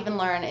that I even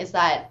learn is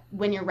that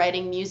when you're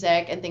writing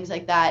music and things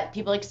like that,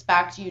 people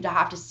expect you to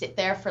have to sit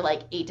there for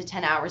like 8 to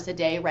 10 hours a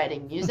day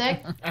writing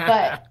music.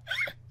 But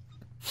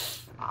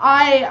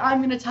I'm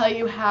going to tell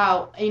you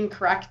how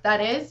incorrect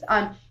that is.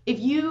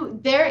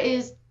 There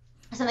is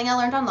something I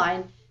learned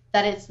online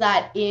that it's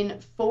that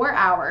in 4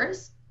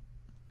 hours,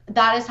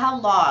 that is how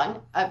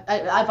long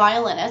a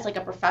violinist, like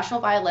a professional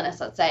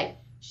violinist, let's say,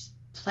 she's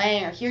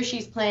playing, or he or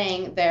she's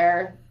playing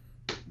their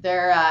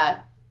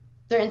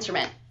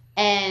instrument,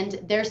 and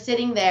they're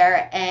sitting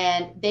there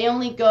and they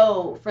only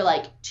go for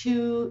like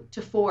 2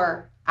 to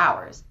 4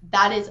 hours.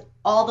 That is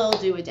all they'll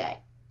do a day.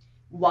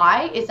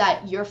 Why? Is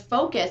that your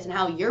focus and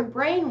how your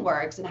brain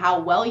works and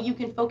how well you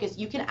can focus.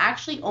 You can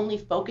actually only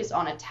focus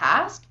on a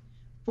task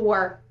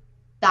for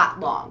that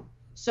long.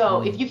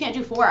 So if you can't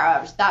do 4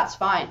 hours, that's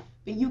fine.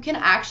 But you can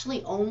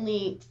actually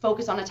only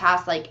focus on a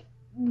task, like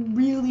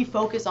really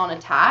focus on a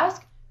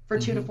task for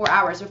 2 to 4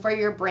 hours before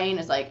your brain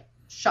is like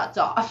shuts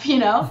off, you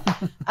know?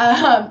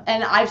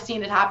 And I've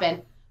seen it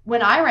happen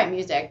when I write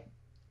music.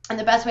 And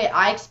the best way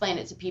I explain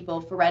it to people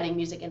for writing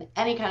music in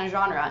any kind of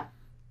genre,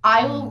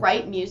 I will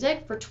write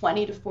music for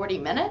 20 to 40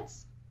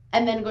 minutes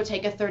and then go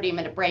take a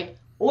 30-minute break.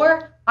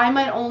 Or I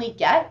might only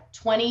get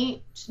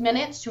 20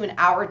 minutes to an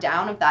hour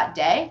down of that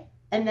day,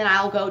 and then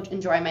I'll go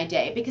enjoy my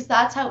day, because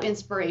that's how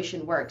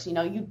inspiration works. You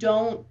know, you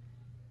don't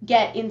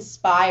get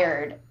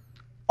inspired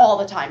all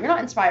the time. You're not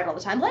inspired all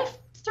the time. Life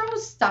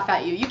throws stuff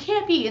at you. You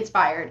can't be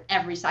inspired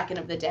every second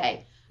of the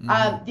day.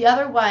 The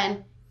other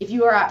one, if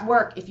you are at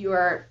work, if you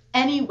are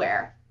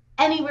anywhere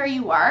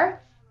you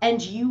are,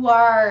 and you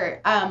are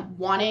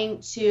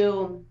wanting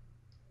to,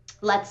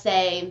 let's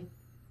say,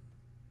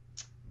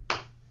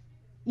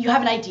 you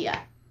have an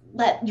idea.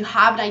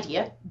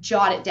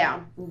 Jot it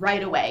down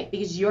right away,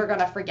 because you're going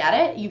to forget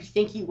it. You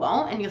think you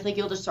won't, and you think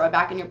you'll just throw it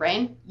back in your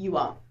brain. You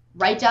won't.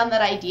 Write down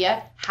that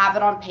idea, have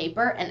it on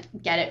paper, and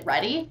get it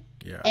ready.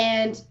 Yeah.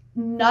 And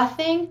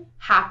nothing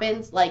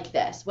happens like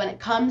this. When it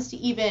comes to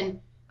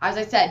even, as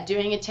I said,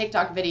 doing a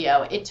TikTok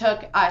video, it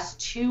took us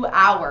 2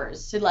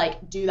 hours to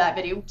like do that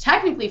video.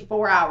 Technically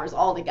 4 hours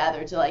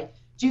altogether to like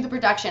do the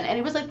production. And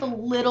it was like the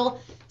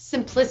little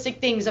simplistic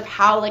things of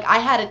how, like, I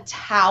had a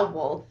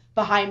towel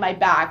behind my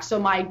back so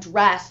my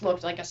dress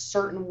looked like a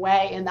certain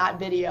way in that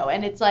video.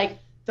 And it's like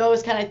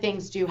those kind of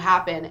things do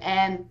happen.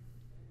 And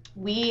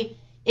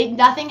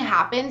nothing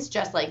happens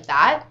just like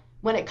that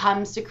when it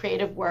comes to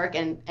creative work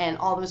and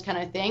all those kind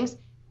of things.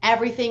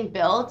 Everything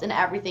builds and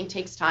everything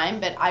takes time,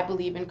 but I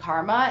believe in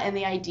karma and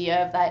the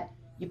idea of that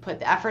you put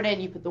the effort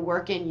in, you put the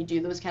work in, you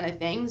do those kind of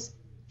things,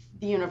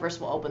 the universe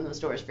will open those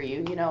doors for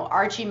you. You know,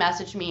 Archie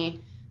messaged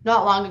me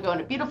not long ago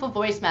in a beautiful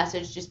voice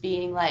message just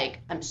being like,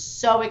 I'm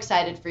so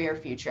excited for your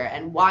future.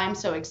 And why I'm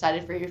so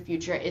excited for your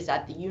future is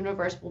that the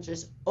universe will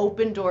just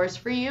open doors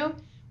for you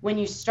when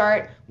you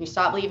stop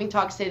believing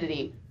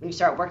toxicity, when you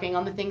start working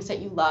on the things that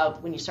you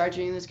love, when you start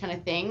doing those kind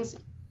of things.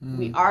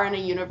 We are in a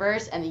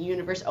universe, and the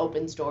universe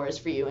opens doors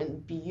for you in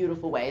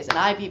beautiful ways. And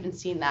I've even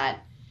seen that.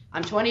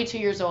 I'm 22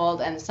 years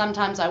old, and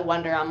sometimes I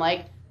wonder, I'm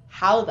like,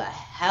 how the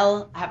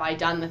hell have I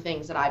done the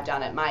things that I've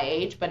done at my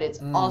age? But it's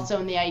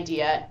also in the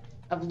idea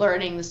of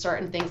learning the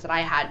certain things that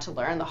I had to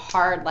learn, the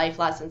hard life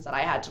lessons that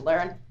I had to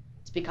learn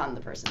to become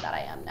the person that I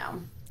am now.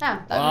 Yeah,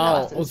 that'd be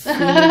Wow, awesome.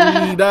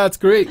 Cinnedi, that's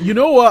great. You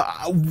know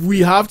what? We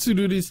have to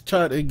do this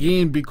chat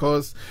again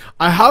because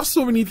I have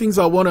so many things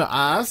I want to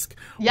ask.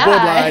 Yeah.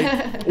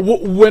 But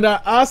like, when I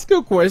ask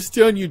a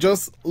question, you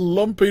just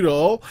lump it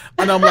all,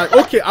 and I'm like,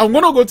 okay, I'm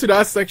gonna go to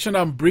that section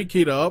and break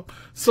it up.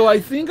 So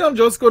I think I'm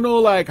just gonna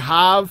like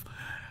have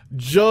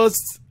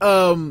just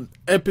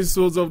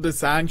episodes of the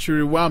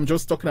Sanctuary where I'm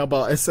just talking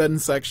about a certain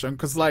section,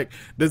 because like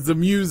there's the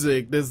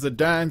music, there's the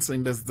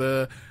dancing, there's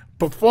the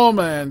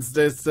performance,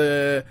 there's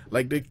the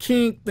like the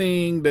kink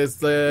thing, there's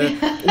the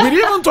we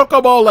didn't even talk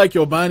about like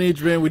your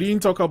management, we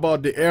didn't talk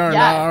about the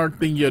R&R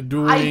thing you're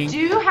doing.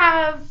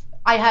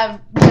 I have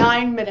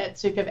 9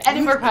 minutes. So if you have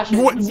any more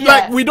questions,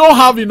 like we don't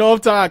have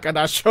enough time, I can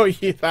assure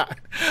you that.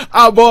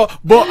 But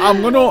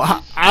I'm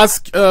gonna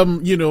ask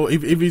you know,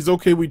 if it's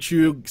okay with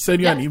you,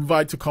 send you an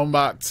invite to come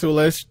back. So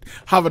let's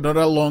have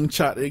another long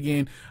chat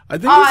again. I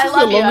think this is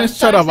the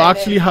longest chat I've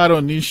actually had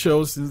on this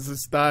show since it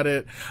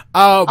started.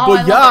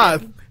 But yeah,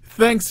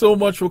 thanks so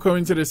much for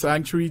coming to the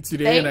Sanctuary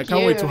today, and I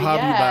can't wait to have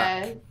you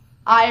back.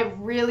 I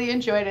really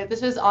enjoyed it.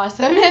 This was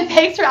awesome. And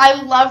thanks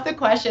I love the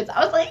questions.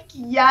 I was like,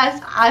 yes,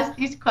 ask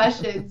these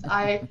questions.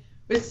 I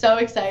was so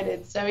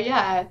excited. So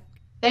yeah,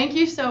 thank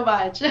you so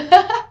much.